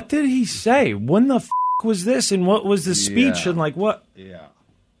 What did he say? When the was this? And what was the speech? Yeah. And like what? Yeah.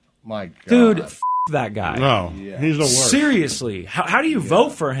 My God. Dude, that guy. No, he's the worst. Seriously. How do you vote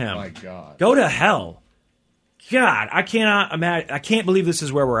for him? My God. Go to hell. God, I cannot imagine. I can't believe this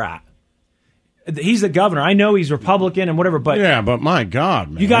is where we're at. He's the governor. I know he's Republican and whatever, but yeah, but my God,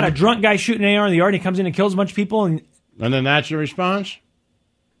 man. You got a drunk guy shooting an AR in the yard and he comes in and kills a bunch of people and then that's your response?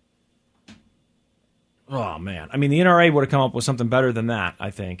 oh man. I mean, the NRA would have come up with something better than that,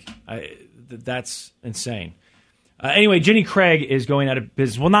 I think. That's insane. Anyway, Jenny Craig is going out of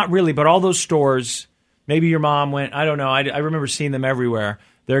business. Well, not really, but all those stores, maybe your mom went, I don't know. I remember seeing them everywhere.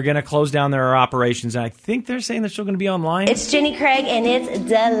 They're going to close down their operations, and I think they're saying they're still going to be online. It's Jenny Craig, and it's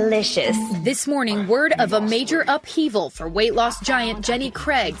delicious. This morning, word of a major upheaval for weight loss giant Jenny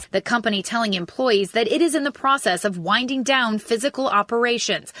Craig, the company telling employees that it is in the process of winding down physical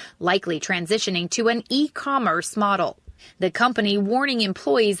operations, likely transitioning to an e-commerce model. The company warning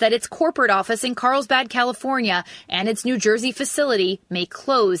employees that its corporate office in Carlsbad, California, and its New Jersey facility may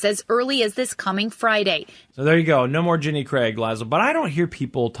close as early as this coming Friday. So there you go. No more Jenny Craig, Laszlo. But I don't hear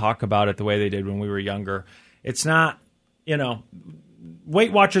people talk about it the way they did when we were younger. It's not, you know,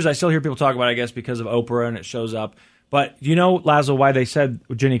 Weight Watchers, I still hear people talk about it, I guess, because of Oprah and it shows up. But you know, Laszlo, why they said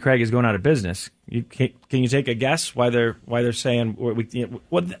Jenny Craig is going out of business? Can you take a guess why they're saying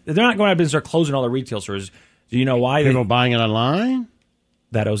they're not going out of business? They're closing all the retail stores. Do you know why? People buying it online?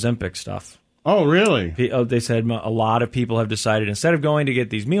 That Ozempic stuff. Oh, really? They said a lot of people have decided instead of going to get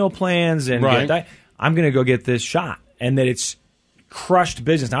these meal plans and Right. I'm going to go get this shot. And that it's crushed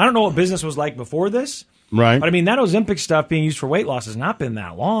business. Now, I don't know what business was like before this. Right. But I mean, that Ozempic stuff being used for weight loss has not been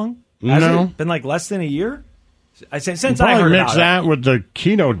that long. Has No. it been like less than a year? Since You I probably heard mix about that it. with the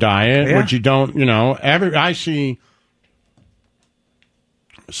keto diet, Yeah. which you don't, you know, I see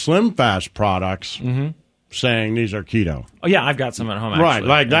Slim Fast products saying these are keto. Oh, yeah, I've got some at home, actually. Right,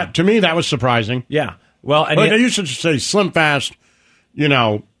 like Yeah. that. To me, that was surprising. Yeah. Well, and But they used to say Slim Fast, you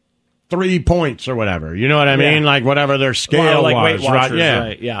know, 3 points or whatever. You know what I mean? Yeah. Like whatever their scale like was. Weight Watchers, right? Yeah.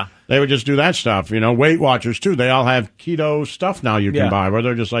 right, yeah. They would just do that stuff. You know, Weight Watchers, too. They all have keto stuff now you can Yeah. buy where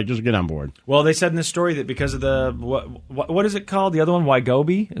they're just like, just get on board. Well, they said in this story that because of the what is it called? The other one,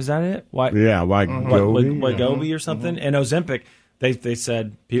 Wegovy, is that it? Wegovy or something, and Ozempic. They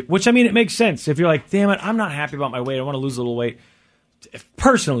said, which I mean, it makes sense if you're like, damn it, I'm not happy about my weight. I want to lose a little weight.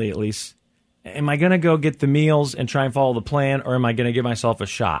 Personally, at least, am I going to go get the meals and try and follow the plan, or am I going to give myself a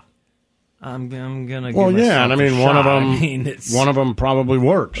shot? I'm gonna. Well, give yeah, and I myself mean, a one of shot. them, I mean, it's, one of them probably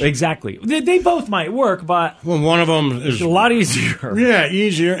works. Exactly. They both might work, but one of them is a lot easier. Yeah,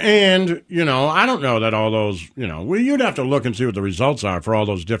 easier, and you know, I don't know that all those, you know, you'd have to look and see what the results are for all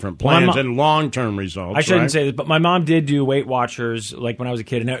those different plans and long-term results. I shouldn't right? say this, but my mom did do Weight Watchers like when I was a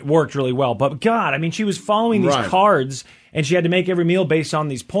kid, and it worked really well. But God, I mean, she was following these Right. cards, and she had to make every meal based on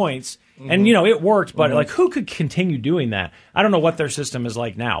these points. And, you know, it worked, but like, who could continue doing that? I don't know what their system is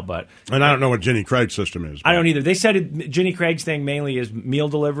like now, but. And I don't know what Jenny Craig's system is. I don't either. They said Jenny Craig's thing mainly is meal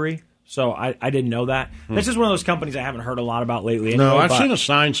delivery, so I didn't know that. That's just one of those companies I haven't heard a lot about lately. No, anyway, I've but- seen a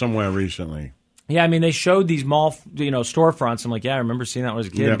sign somewhere recently. Yeah, I mean, they showed these mall, storefronts. I'm like, yeah, I remember seeing that when I was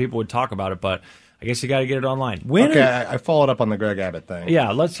a kid, Yep. and people would talk about it, but I guess you got to get it online. When Okay, I followed up on the Greg Abbott thing. Yeah,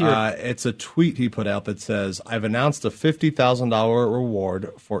 let's hear it. It's a tweet he put out that says, I've announced a $50,000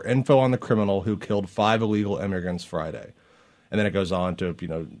 reward for info on the criminal who killed 5 illegal immigrants Friday. And then it goes on to,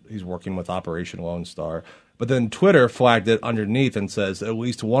 he's working with Operation Lone Star. But then Twitter flagged it underneath and says at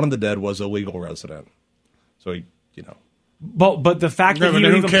least one of the dead was a legal resident. So he, But the fact that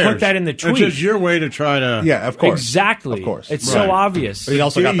you even put that in the tweet. It's just your way to try to... Yeah, of course. Exactly. Of course. It's so obvious. But he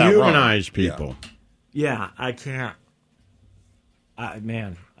also got that wrong. Dehumanize people. Yeah, I can't.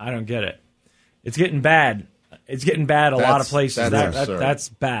 Man, I don't get it. It's getting bad. It's getting bad a lot of places. That's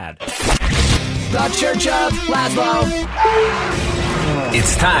bad. The Church of Laszlo.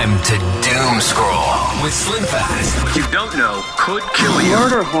 It's time to doom scroll with Slim Fast. What you don't know could kill you.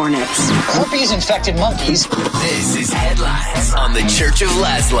 Murder hornets. Herpes-infected monkeys. This is Headlines on the Church of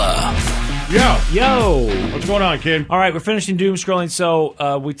Laszlo. Yo. What's going on, kid? All right, we're finishing doom scrolling.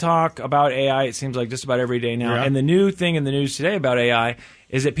 So we talk about AI, it seems like just about every day now. Yeah. And the new thing in the news today about AI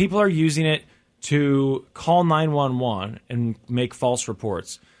is that people are using it to call 911 and make false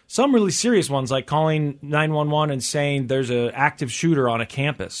reports. Some really serious ones, like calling 911 and saying there's an active shooter on a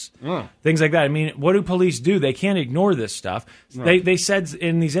campus. Things like that. I mean, what do police do? They can't ignore this stuff. They said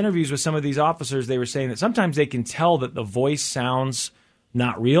in these interviews with some of these officers, they were saying that sometimes they can tell that the voice sounds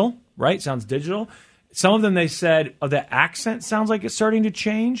not real, right? Sounds digital. Some of them, they said, the accent sounds like it's starting to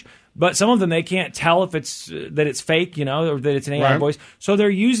change. But some of them, they can't tell if it's that it's fake, or that it's an AI voice. So they're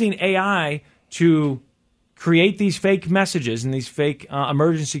using AI to create these fake messages and these fake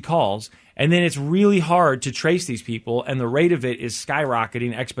emergency calls, and then it's really hard to trace these people, and the rate of it is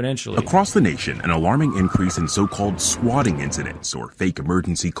skyrocketing exponentially. Across the nation, an alarming increase in so-called swatting incidents, or fake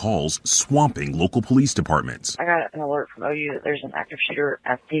emergency calls, swamping local police departments. I got an alert from OU that there's an active shooter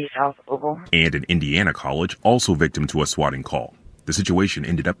at the South Oval. And an Indiana college also victim to a swatting call. The situation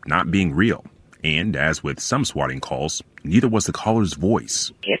ended up not being real. And as with some swatting calls, neither was the caller's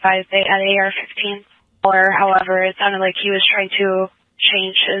voice. If I say at AR-15, or however, it sounded like he was trying to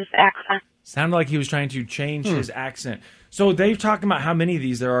change his accent. Sounded like he was trying to change his accent. So they've talked about how many of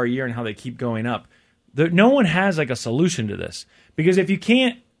these there are a year and how they keep going up. No one has like a solution to this, because if you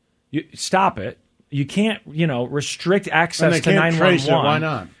can't stop it, you can't restrict access to 911. Trace it, why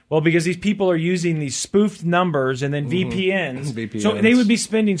not? Well, because these people are using these spoofed numbers and then VPNs. So they would be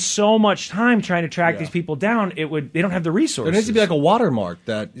spending so much time trying to track these people down. They don't have the resources. There needs to be like a watermark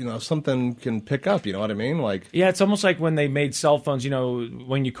that something can pick up. You know what I mean? Like, yeah, it's almost like when they made cell phones.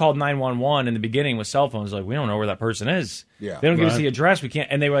 When you called 911 in the beginning with cell phones, like, we don't know where that person is. Yeah, they don't give us the address. We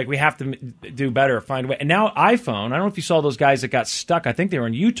can't. And they were like, we have to do better, find a way. And now iPhone. I don't know if you saw those guys that got stuck. I think they were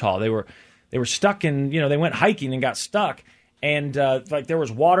in Utah. They were stuck in. They went hiking and got stuck. And there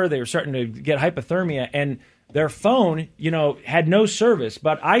was water, they were starting to get hypothermia, and their phone, had no service.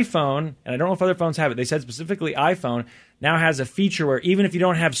 But iPhone, and I don't know if other phones have it, they said specifically iPhone now has a feature where even if you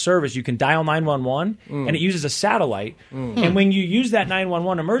don't have service, you can dial 911, and it uses a satellite. And when you use that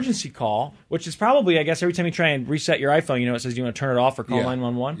 911 emergency call, which is probably, I guess, every time you try and reset your iPhone, it says you want to turn it off or call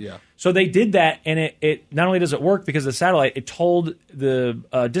 911. Yeah. So they did that, and it not only does it work because of the satellite, it told the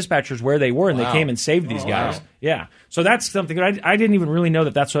dispatchers where they were, and they came and saved these guys. Wow. Yeah. So that's something that I didn't even really know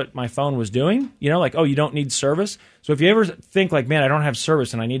that that's what my phone was doing. You don't need service. So if you ever think like, man, I don't have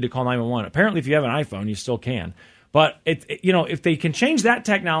service and I need to call 911, apparently if you have an iPhone, you still can. But if they can change that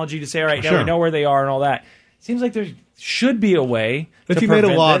technology to say, all right, now we know where they are and all that, it seems like there should be a way. If you made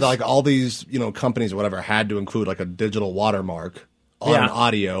a law that like all these companies or whatever had to include like a digital watermark on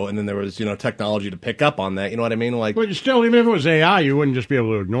audio, and then there was technology to pick up on that. You know what I mean? Like, but still, even if it was AI, you wouldn't just be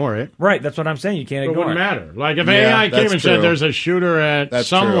able to ignore it. Right. That's what I'm saying. You can't ignore it. It wouldn't matter. Like if AI came and said there's a shooter at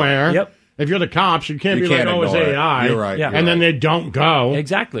somewhere. Yep. If you're the cops, you can't be like, oh, it's AI. You're right. Yeah. And then they don't go.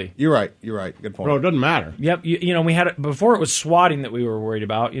 Exactly. You're right. Good point. Well, it doesn't matter. Yep. We had it before. It was swatting that we were worried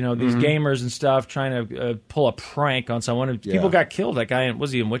about. These gamers and stuff trying to pull a prank on someone. And people got killed. That guy,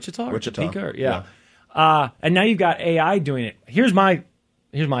 was he in Wichita? Wichita. Yeah. And now you've got AI doing it. Here's my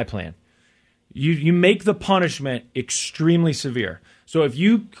plan. You make the punishment extremely severe. So if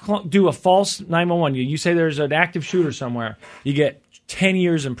you do a false 911, you say there's an active shooter somewhere, you get 10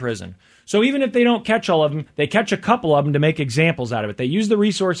 years in prison. So even if they don't catch all of them, they catch a couple of them to make examples out of it. They use the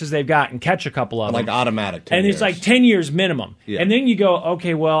resources they've got and catch a couple of them. Like automatic 10 and years. It's like 10 years minimum. Yeah. And then you go,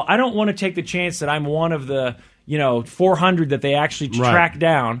 okay, well, I don't want to take the chance that I'm one of the 400 that they actually track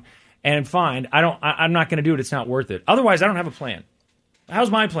down and find. I'm not going to do it. It's not worth it. Otherwise, I don't have a plan.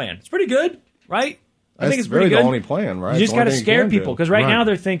 How's my plan? It's pretty good, right? I think it's pretty good. The only plan, right? You just got to scare people because right now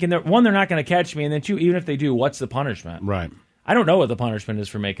they're thinking that one, they're not going to catch me, and then two, even if they do, what's the punishment? Right. I don't know what the punishment is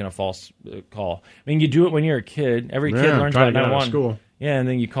for making a false call. I mean, you do it when you're a kid. Every kid learns about 911. School. Yeah, and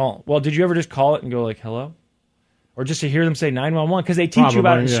then you call. Well, did you ever just call it and go like, hello? Or just to hear them say 911? Because they teach you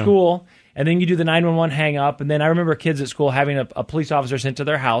about it in school, and then you do the 911 hang up. And then I remember kids at school having a police officer sent to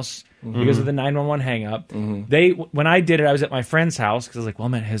their house because of the 911 hang up. When I did it, I was at my friend's house because I was like, well,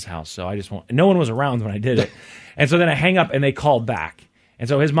 I'm at his house, so I just won't. No one was around when I did it. And so then I hang up and they called back. And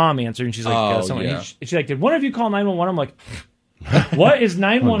so his mom answered and she's like, she's like, did one of you call 911? I'm like, what is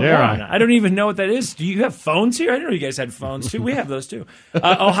 911? I don't even know what that is. Do you have phones here? I didn't know you guys had phones too. We have those too.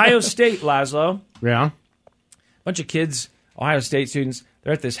 Ohio State, Laszlo. Yeah. Bunch of kids, Ohio State students.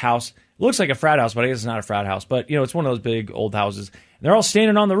 They're at this house. It looks like a frat house, but I guess it's not a frat house. But, it's one of those big old houses. And they're all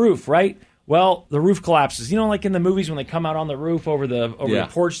standing on the roof, right? Well, the roof collapses. Like in the movies when they come out on the roof over the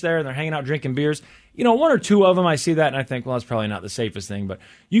porch there and they're hanging out drinking beers. One or two of them, I see that and I think, well, that's probably not the safest thing. But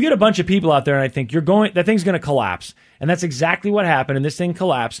you get a bunch of people out there and I think that thing's going to collapse. And that's exactly what happened. And this thing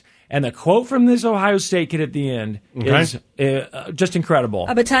collapsed. And the quote from this Ohio State kid at the end is just incredible.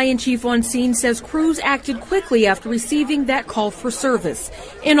 A battalion chief on scene says crews acted quickly after receiving that call for service.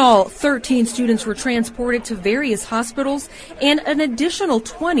 In all, 13 students were transported to various hospitals, and an additional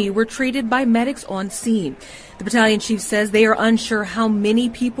 20 were treated by medics on scene. The battalion chief says they are unsure how many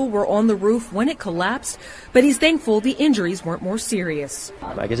people were on the roof when it collapsed, but he's thankful the injuries weren't more serious.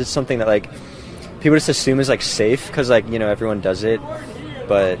 I guess it's something that, people just assume is, safe because, everyone does it,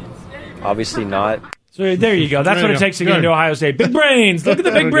 but obviously not. So there you go. That's what it takes to get into Ohio State. Big brains. Look at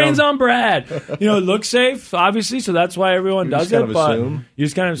the big brains on Brad. It looks safe, obviously, so that's why everyone does it. But you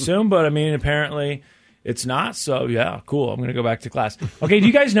just kind of assume, but apparently it's not. So yeah, cool. I'm going to go back to class. Okay, do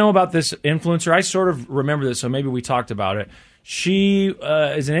you guys know about this influencer? I sort of remember this, so maybe we talked about it. She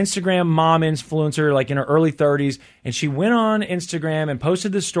is an Instagram mom influencer, in her early 30s, and she went on Instagram and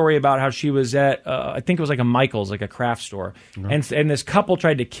posted this story about how she was at, I think it was a Michael's, a craft store, and this couple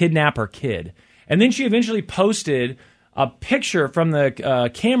tried to kidnap her kid. And then she eventually posted a picture from the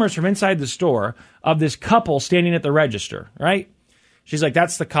cameras from inside the store of this couple standing at the register, right? She's like,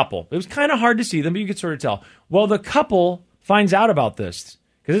 that's the couple. It was kind of hard to see them, but you could sort of tell. Well, the couple finds out about this.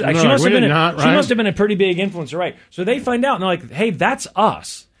 Because she must have been a pretty big influencer, right? So they find out, and they're like, hey, that's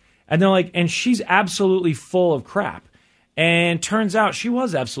us. And they're like, and she's absolutely full of crap. And turns out she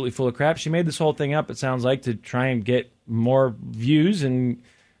was absolutely full of crap. She made this whole thing up, it sounds like, to try and get more views and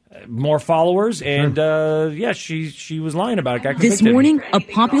more followers. And, she was lying about it. Got convicted. This morning, a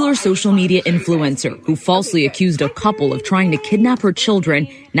popular social media influencer who falsely accused a couple of trying to kidnap her children,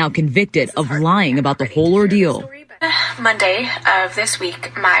 now convicted of lying about the whole ordeal. Monday of this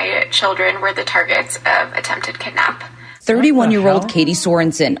week, my children were the targets of attempted kidnap. 31-year-old Katie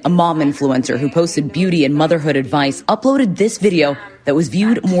Sorensen, a mom influencer who posted beauty and motherhood advice, uploaded this video that was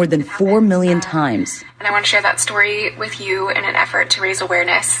viewed more than 4 million times. And I want to share that story with you in an effort to raise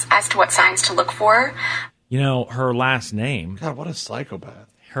awareness as to what signs to look for. Her last name. God, what a psychopath.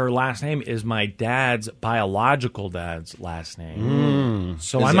 Her last name is my biological dad's last name.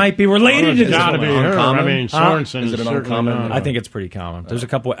 So I might be related to this. Gotta be her. Sorensen is it an uncommon? I think it's pretty common. There's a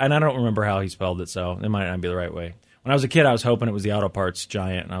couple, and I don't remember how he spelled it, so it might not be the right way. When I was a kid, I was hoping it was the auto parts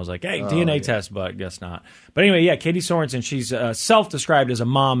giant, and I was like, hey, DNA test, but guess not. But anyway, Katie Sorensen, she's self-described as a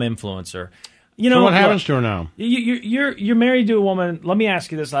mom influencer. So what happens to her now? You're married to a woman. Let me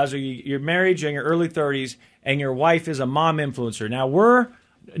ask you this, Lazar. You're married, you're in your early 30s, and your wife is a mom influencer. Now, we're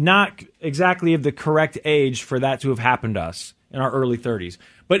not exactly of the correct age for that to have happened to us in our early 30s.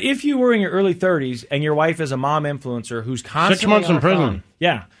 But if you were in your early 30s and your wife is a mom influencer who's constantly 6 months in prison.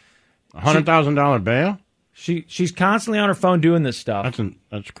 Yeah. $100,000 bail? She's constantly on her phone doing this stuff.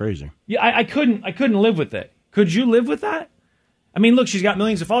 That's crazy. Yeah, I couldn't live with it. Could you live with that? I mean, look, she's got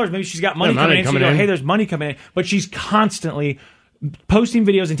millions of followers. Maybe she's got money coming in. So you go, hey, there's money coming in. But she's constantly posting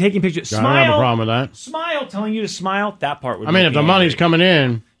videos and taking pictures. I don't have a problem with that. Smile, telling you to smile. That part would. If the money's coming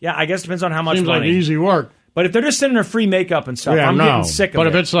in, yeah, I guess it depends on how much seems money. Like easy work. But if they're just sending her free makeup and stuff, I'm getting sick of it. But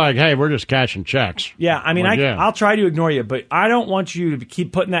if it's like, hey, we're just cashing checks. Yeah, I'll try to ignore you, but I don't want you to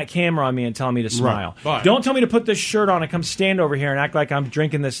keep putting that camera on me and telling me to smile. Right. Don't tell me to put this shirt on and come stand over here and act like I'm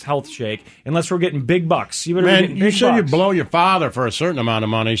drinking this health shake unless we're getting big bucks. You said you blow your father for a certain amount of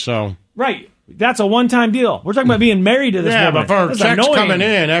money, so... Right. That's a one-time deal. We're talking about being married to this woman. Yeah, but for checks coming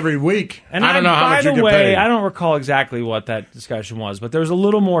in every week, and I don't know how much you get paid. By the way, I don't recall exactly what that discussion was, but there's a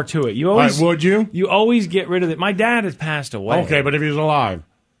little more to it. Would you? You always get rid of it. My dad has passed away. Okay, but if he was alive,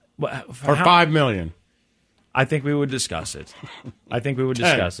 for $5 million, I think we would discuss it.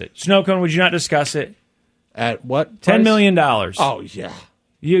 Snow Cone, would you not discuss it? At what? $10 million. Oh yeah.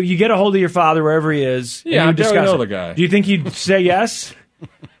 You get a hold of your father wherever he is. Yeah, and you I barely know the guy. Do you think he'd say yes?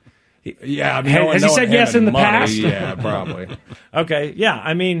 Yeah, I mean, has he said yes in the money, past? Yeah, probably. Okay, yeah.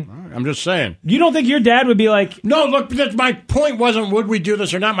 I mean, I'm just saying. You don't think your dad would be like? No, look. My point wasn't would we do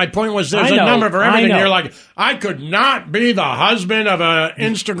this or not. My point was there's a number for everything. You're like, I could not be the husband of an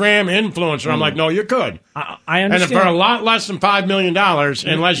Instagram influencer. I'm like, no, you could. I understand. And for a lot less than $5 million,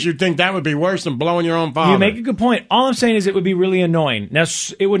 unless you think that would be worse than blowing your own father. You make a good point. All I'm saying is it would be really annoying. Now,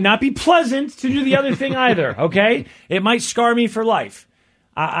 it would not be pleasant to do the other thing either. Okay, it might scar me for life.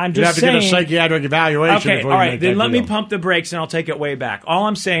 I'm just saying. You have to get a psychiatric evaluation. Okay, all right. Then let me pump the brakes and I'll take it way back. All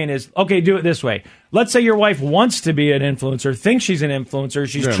I'm saying is, okay, do it this way. Let's say your wife wants to be an influencer, thinks she's an influencer,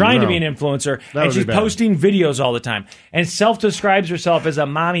 she's trying to be an influencer, and she's posting videos all the time, and self-describes herself as a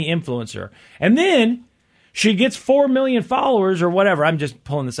mommy influencer. And then she gets 4 million followers or whatever. I'm just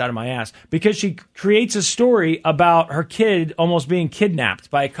pulling this out of my ass. Because she creates a story about her kid almost being kidnapped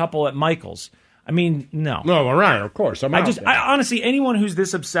by a couple at Michael's. I mean, no. No, well, right, of course. I honestly, anyone who's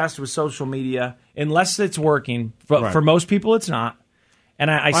this obsessed with social media, unless it's working, for most people it's not. And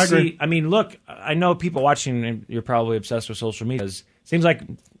I see, agree. I mean, look, I know people watching, and you're probably obsessed with social media. It seems like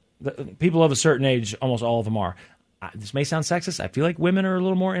people of a certain age, almost all of them are. This may sound sexist. I feel like women are a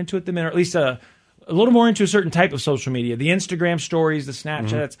little more into it than men, or at least a little more into a certain type of social media. The Instagram stories, the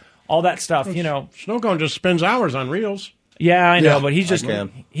Snapchats, all that stuff, Snow Cone just spends hours on Reels. Yeah, I know, but he's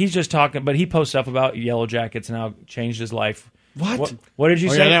just talking. But he posts stuff about Yellow Jackets and how it changed his life. What did you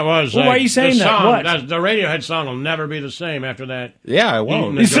say? Yeah, that was. Well, why are you saying that? What? The Radiohead song will never be the same after that. Yeah, it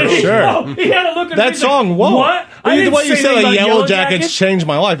won't. He said, sure. He had to look at that song won't. What? The way you said like Yellow Jackets changed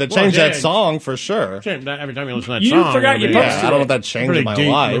my life. It changed that song for sure. Every time you listen to that you song. You forgot you posted it. I don't know if that changed my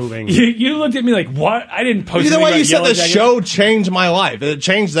life. You looked at me like, what? I didn't post it. The way you said the Jacket. show changed my life. It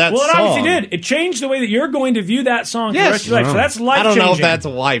changed that song. Well, it obviously did. It changed the way that you're going to view that song for the rest of your life. So that's life-changing. I don't know if that's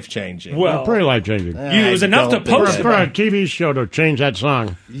life-changing. Well, pretty life-changing. It was enough to post it. For a TV show to change that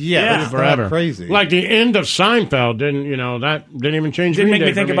song. Yeah, forever. Crazy. Like the end of Seinfeld that didn't even change. Didn't make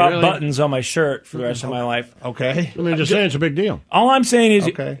me think about buttons on my shirt for the rest of my life. Okay, I mean, just saying it's a big deal. All I'm saying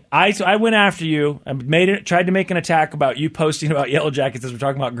is, I went after you and tried to make an attack about you posting about Yellow Jackets as we're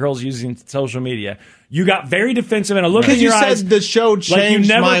talking about girls using social media. You got very defensive and a look in your eyes. Because you said the show changed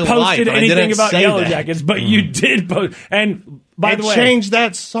my life. Like you never posted anything about Yellow that. Jackets, but you did post. And by the way, changed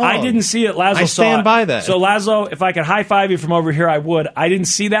that song. I didn't see it. Laszlo I stand by that. So Laszlo, if I could high five you from over here, I would. I didn't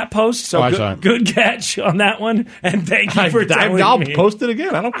see that post, so good catch on that one. And thank you for telling me. I'll post it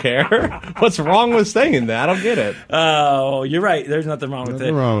again. I don't care. What's wrong with saying that? I don't get it. Oh, you're right. There's nothing wrong with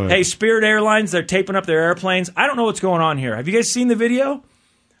it. Hey, Spirit Airlines, they're taping up their airplanes. I don't know what's going on here. Have you guys seen the video?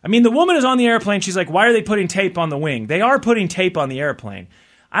 I mean, the woman is on the airplane. She's like, why are they putting tape on the wing? They are putting tape on the airplane.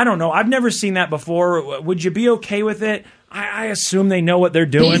 I don't know. I've never seen that before. Would you be okay with it? I assume they know what they're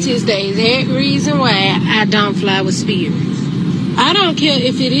doing. This is the exact reason why I don't fly with Spirit. I don't care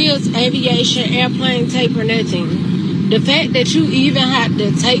if it is aviation, airplane tape, or nothing. The fact that you even have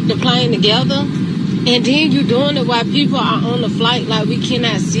to tape the plane together, and then you're doing it while people are on the flight like we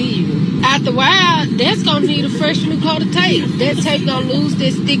cannot see you. After a while, that's going to need a fresh new coat of tape. That tape going to lose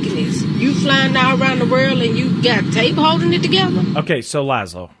their stickiness. You flying all around the world and you got tape holding it together? Okay, so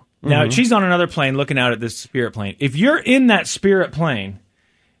Laszlo. Now, she's on another plane looking out at this Spirit plane. If you're in that Spirit plane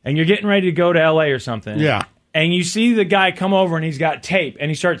and you're getting ready to go to L.A. or something, and you see the guy come over and he's got tape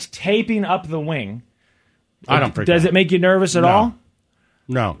and he starts taping up the wing, does it make you nervous at all?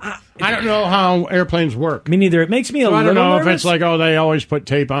 No. I don't know how airplanes work. Me neither. It makes me a little nervous. I don't know if it's like, they always put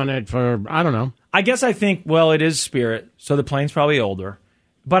tape on it for, I don't know. I guess I think, it is Spirit, so the plane's probably older.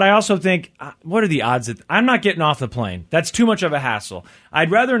 But I also think, what are the odds that I'm not getting off the plane? That's too much of a hassle. I'd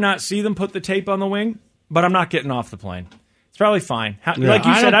rather not see them put the tape on the wing, but I'm not getting off the plane. It's probably fine. Like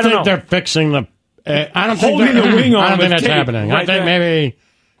you said, I don't know. They're fixing the. I don't holding think the wing on. I don't think that's tape happening. Right I think maybe.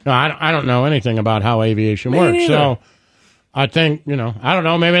 No, I don't know anything about how aviation works. Neither. So I think I don't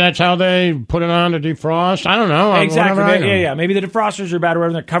know. Maybe that's how they put it on to defrost. I don't know. Exactly. Yeah. Maybe the defrosters are bad, or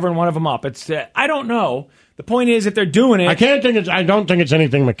whatever. They're covering one of them up. It's. I don't know. The point is, if they're doing it, I don't think it's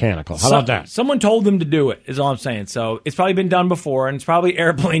anything mechanical. How about that? Someone told them to do it. Is all I'm saying. So it's probably been done before, and it's probably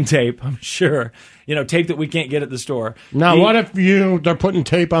airplane tape. I'm sure. Tape that we can't get at the store. Now, what if they're putting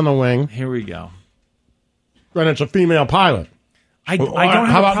tape on the wing? Here we go. And it's a female pilot. I don't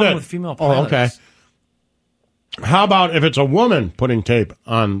have a problem with female pilots. Oh, okay. How about if it's a woman putting tape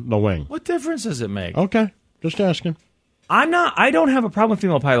on the wing? What difference does it make? Okay, just asking. I don't have a problem with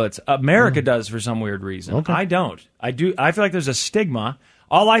female pilots. America does for some weird reason. Okay. I don't. I do. I feel like there's a stigma.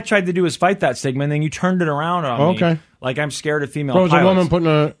 All I tried to do was fight that stigma, and then you turned it around on me. Like I'm scared of female pilots. So was a woman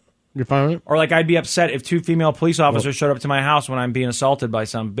putting you find it? Or like I'd be upset if 2 female police officers showed up to my house when I'm being assaulted by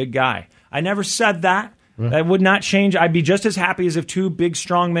some big guy. I never said that. That would not change. I'd be just as happy as if two big,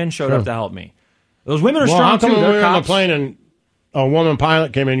 strong men showed up to help me. Those women are Well, strong how come too. when They're we were on the cops. plane and a woman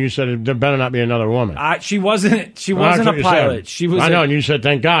pilot came in, you said there better not be another woman. She wasn't. She Well, that's wasn't what a you pilot. said. She was. I know, and you said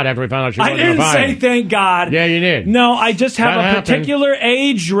thank God after we found out she I wasn't didn't a pilot. say thank God. Yeah, you did. No, I just have That a happened. particular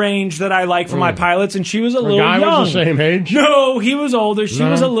age range that I like for my pilots, and she was a little guy young. was the same age? No, he was older. She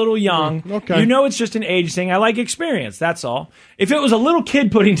No? was a little young. Okay. You know, it's just an age thing. I like experience. That's all. If it was a little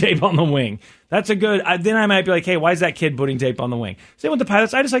kid putting tape on the wing, that's a good. Then I might be like, hey, why is that kid putting tape on the wing? Same with the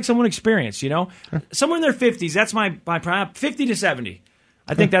pilots. I just like someone experienced. You know, somewhere in their 50s. That's my 50 to 70.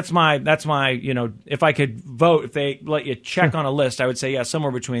 I think that's my if I could vote, if they let you check on a list, I would say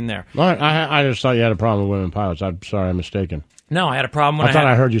somewhere between there. All right, I just thought you had a problem with women pilots. I'm sorry, I'm mistaken. No, I had a problem when I thought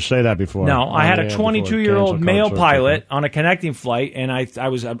I heard you say that before. No, I had a 22-year-old male pilot pilot on a connecting flight, and I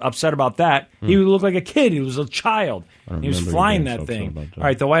was upset about that. He looked like a kid. He was a child. He was remember you flying being that so thing. upset about that. All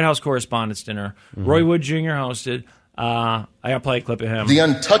right, the White House Correspondents' Dinner. Roy Wood Jr. hosted. I got to play a clip of him. The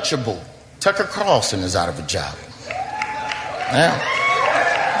untouchable Tucker Carlson is out of a job. Now,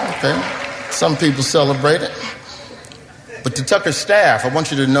 okay, some people celebrate it. But to Tucker's staff, I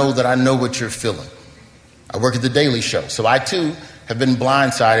want you to know that I know what you're feeling. I work at The Daily Show, so I too have been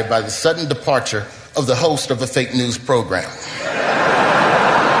blindsided by the sudden departure of the host of a fake news program.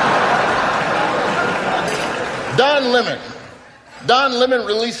 Don Lemon. Don Lemon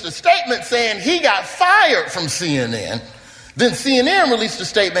released a statement saying he got fired from CNN. Then CNN released a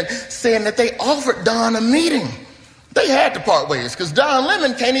statement saying that they offered Don a meeting. They had to part ways because Don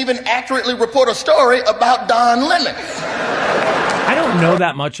Lemon can't even accurately report a story about Don Lemon. I don't know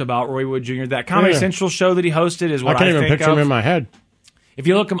that much about Roy Wood Jr. That Comedy Central show that he hosted is what I can't even think picture of. him in my head. If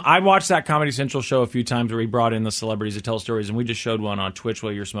you look, I watched that Comedy Central show a few times where he brought in the celebrities to tell stories, and we just showed one on Twitch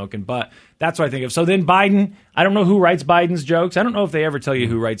while you're smoking. But that's what I think of. So then Biden, I don't know who writes Biden's jokes. I don't know if they ever tell you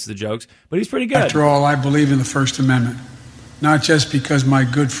who writes the jokes, but he's pretty good. After all, I believe in the First Amendment, not just because my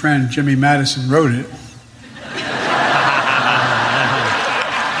good friend Jimmy Madison wrote it.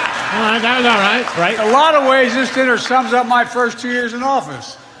 That was all right. Right? In a lot of ways, this dinner sums up my first 2 years in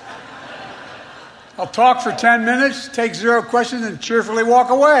office. I'll talk for 10 minutes, take 0 questions, and cheerfully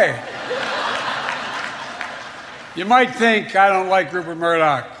walk away. You might think I don't like Rupert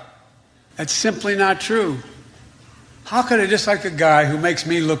Murdoch. That's simply not true. How could I dislike a guy who makes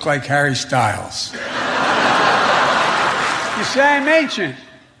me look like Harry Styles? You say I'm ancient.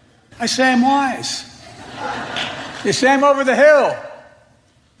 I say I'm wise. You say I'm over the hill.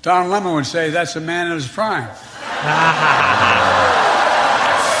 Don Lemon would say that's a man in his prime.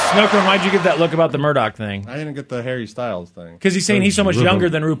 Snooker, why'd you get that look about the Murdoch thing? I didn't get the Harry Styles thing. Because he's saying he's so much younger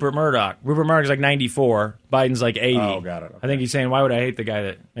than Rupert Murdoch. Rupert Murdoch's like 94. Biden's like 80. Oh, got it. Okay. I think he's saying, why would I hate the guy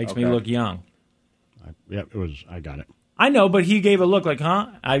that makes me look young? I got it. I know, but he gave a look like, huh?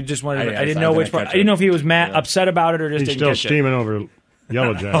 I just wanted. I didn't know which part. I didn't know if he was mad, upset about it, or just He's didn't still catch steaming over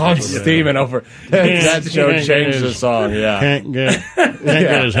Yellow Jacket. Oh, I'm steaming over. That show changed the song, yeah. Can't get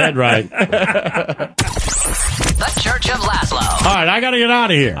his head right. The Church of Laszlo. All right, I got to get out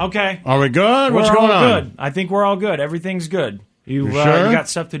of here. Okay. Are we good? What's We're going all on? Good. I think we're all good. Everything's good. You sure? You got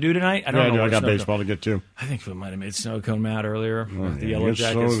stuff to do tonight? I don't know. I got Snow baseball to get to. I think we might have made Snow Cone mad earlier with the yeah, Yellow he's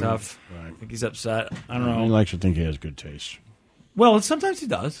Jacket so- stuff. right. I think he's upset. I don't know. He likes to think he has good taste. Well, sometimes he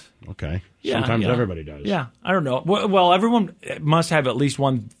does. Okay. Yeah, Sometimes yeah. everybody does. Yeah, I don't know. Well, everyone must have at least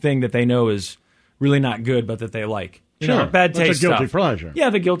one thing that they know is really not good, but that they like. You Sure. know, bad That's a taste guilty stuff. pleasure. Yeah,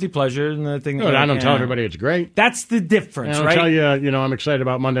 the guilty pleasure and the thing. Good, I don't tell everybody it's great. That's the difference, And I'll right? tell you, I'm excited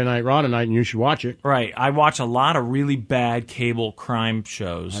about Monday Night Raw tonight, and you should watch it. Right. I watch a lot of really bad cable crime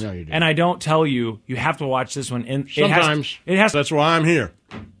shows. I know you do. And I don't tell you have to watch this one. And Sometimes. it has. That's why I'm here.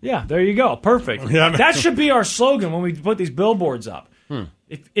 Yeah, there you go. Perfect. Yeah, that should be our slogan when we put these billboards up.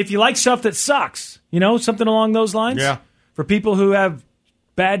 If you like stuff that sucks, something along those lines. Yeah. For people who have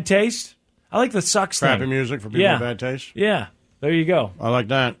bad taste, I like the sucks Crappy thing. music for people with bad taste. Yeah. There you go. I like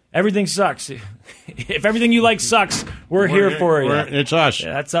that. Everything sucks. If everything you like sucks, we're here for you. It's us.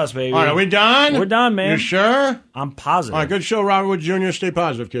 Yeah, that's us, baby. All right, are we done? We're done, man. You sure? I'm positive. All right, good show, Robert Wood Jr. Stay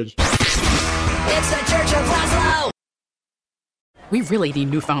positive, kids. It's the Church of Laszlo. We really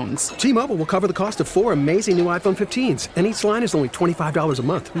need new phones. T-Mobile will cover the cost of 4 amazing new iPhone 15s, and each line is only $25 a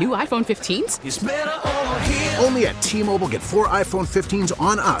month. New iPhone 15s? It's better over here. Only at T-Mobile, get 4 iPhone 15s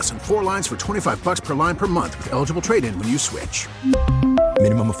on us and 4 lines for $25 per line per month with eligible trade-in when you switch.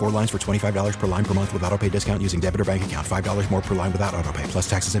 Minimum of 4 lines for $25 per line per month with autopay discount using debit or bank account. $5 more per line without autopay, plus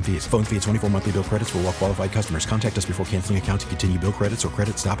taxes and fees. Phone fee at 24 monthly bill credits for well qualified customers. Contact us before canceling account to continue bill credits or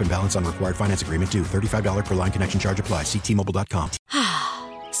credit stop and balance on required finance agreement due. $35 per line connection charge applies. See T-Mobile.com.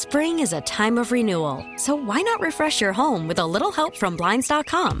 Spring is a time of renewal, so why not refresh your home with a little help from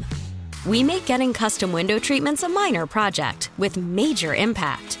Blinds.com? We make getting custom window treatments a minor project with major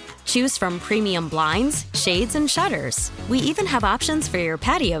impact. Choose from premium blinds, shades, and shutters. We even have options for your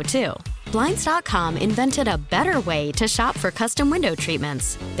patio, too. Blinds.com invented a better way to shop for custom window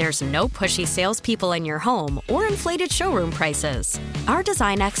treatments. There's no pushy salespeople in your home or inflated showroom prices. Our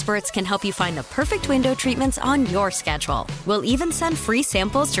design experts can help you find the perfect window treatments on your schedule. We'll even send free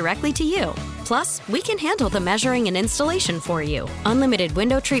samples directly to you. Plus, we can handle the measuring and installation for you. Unlimited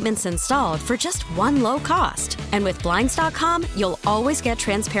window treatments installed for just one low cost. And with Blinds.com, you'll always get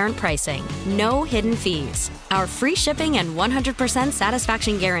transparent pricing. No hidden fees. Our free shipping and 100%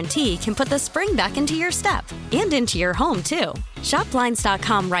 satisfaction guarantee can put the spring back into your step and into your home, too. Shop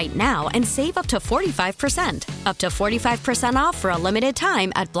Blinds.com right now and save up to 45%. Up to 45% off for a limited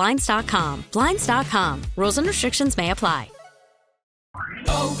time at Blinds.com. Blinds.com. Rules and restrictions may apply.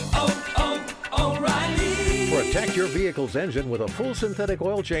 O'Reilly. Protect your vehicle's engine with a full synthetic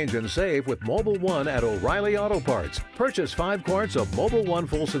oil change and save with Mobil 1 at O'Reilly Auto Parts. Purchase 5 quarts of Mobil 1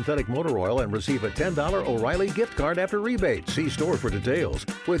 full synthetic motor oil and receive a $10 O'Reilly gift card after rebate. See store for details.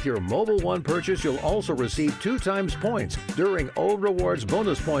 With your Mobil 1 purchase, you'll also receive 2 times points during O Rewards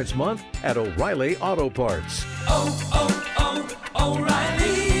Bonus Points Month at O'Reilly Auto Parts.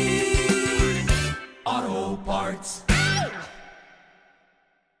 O'Reilly Auto Parts.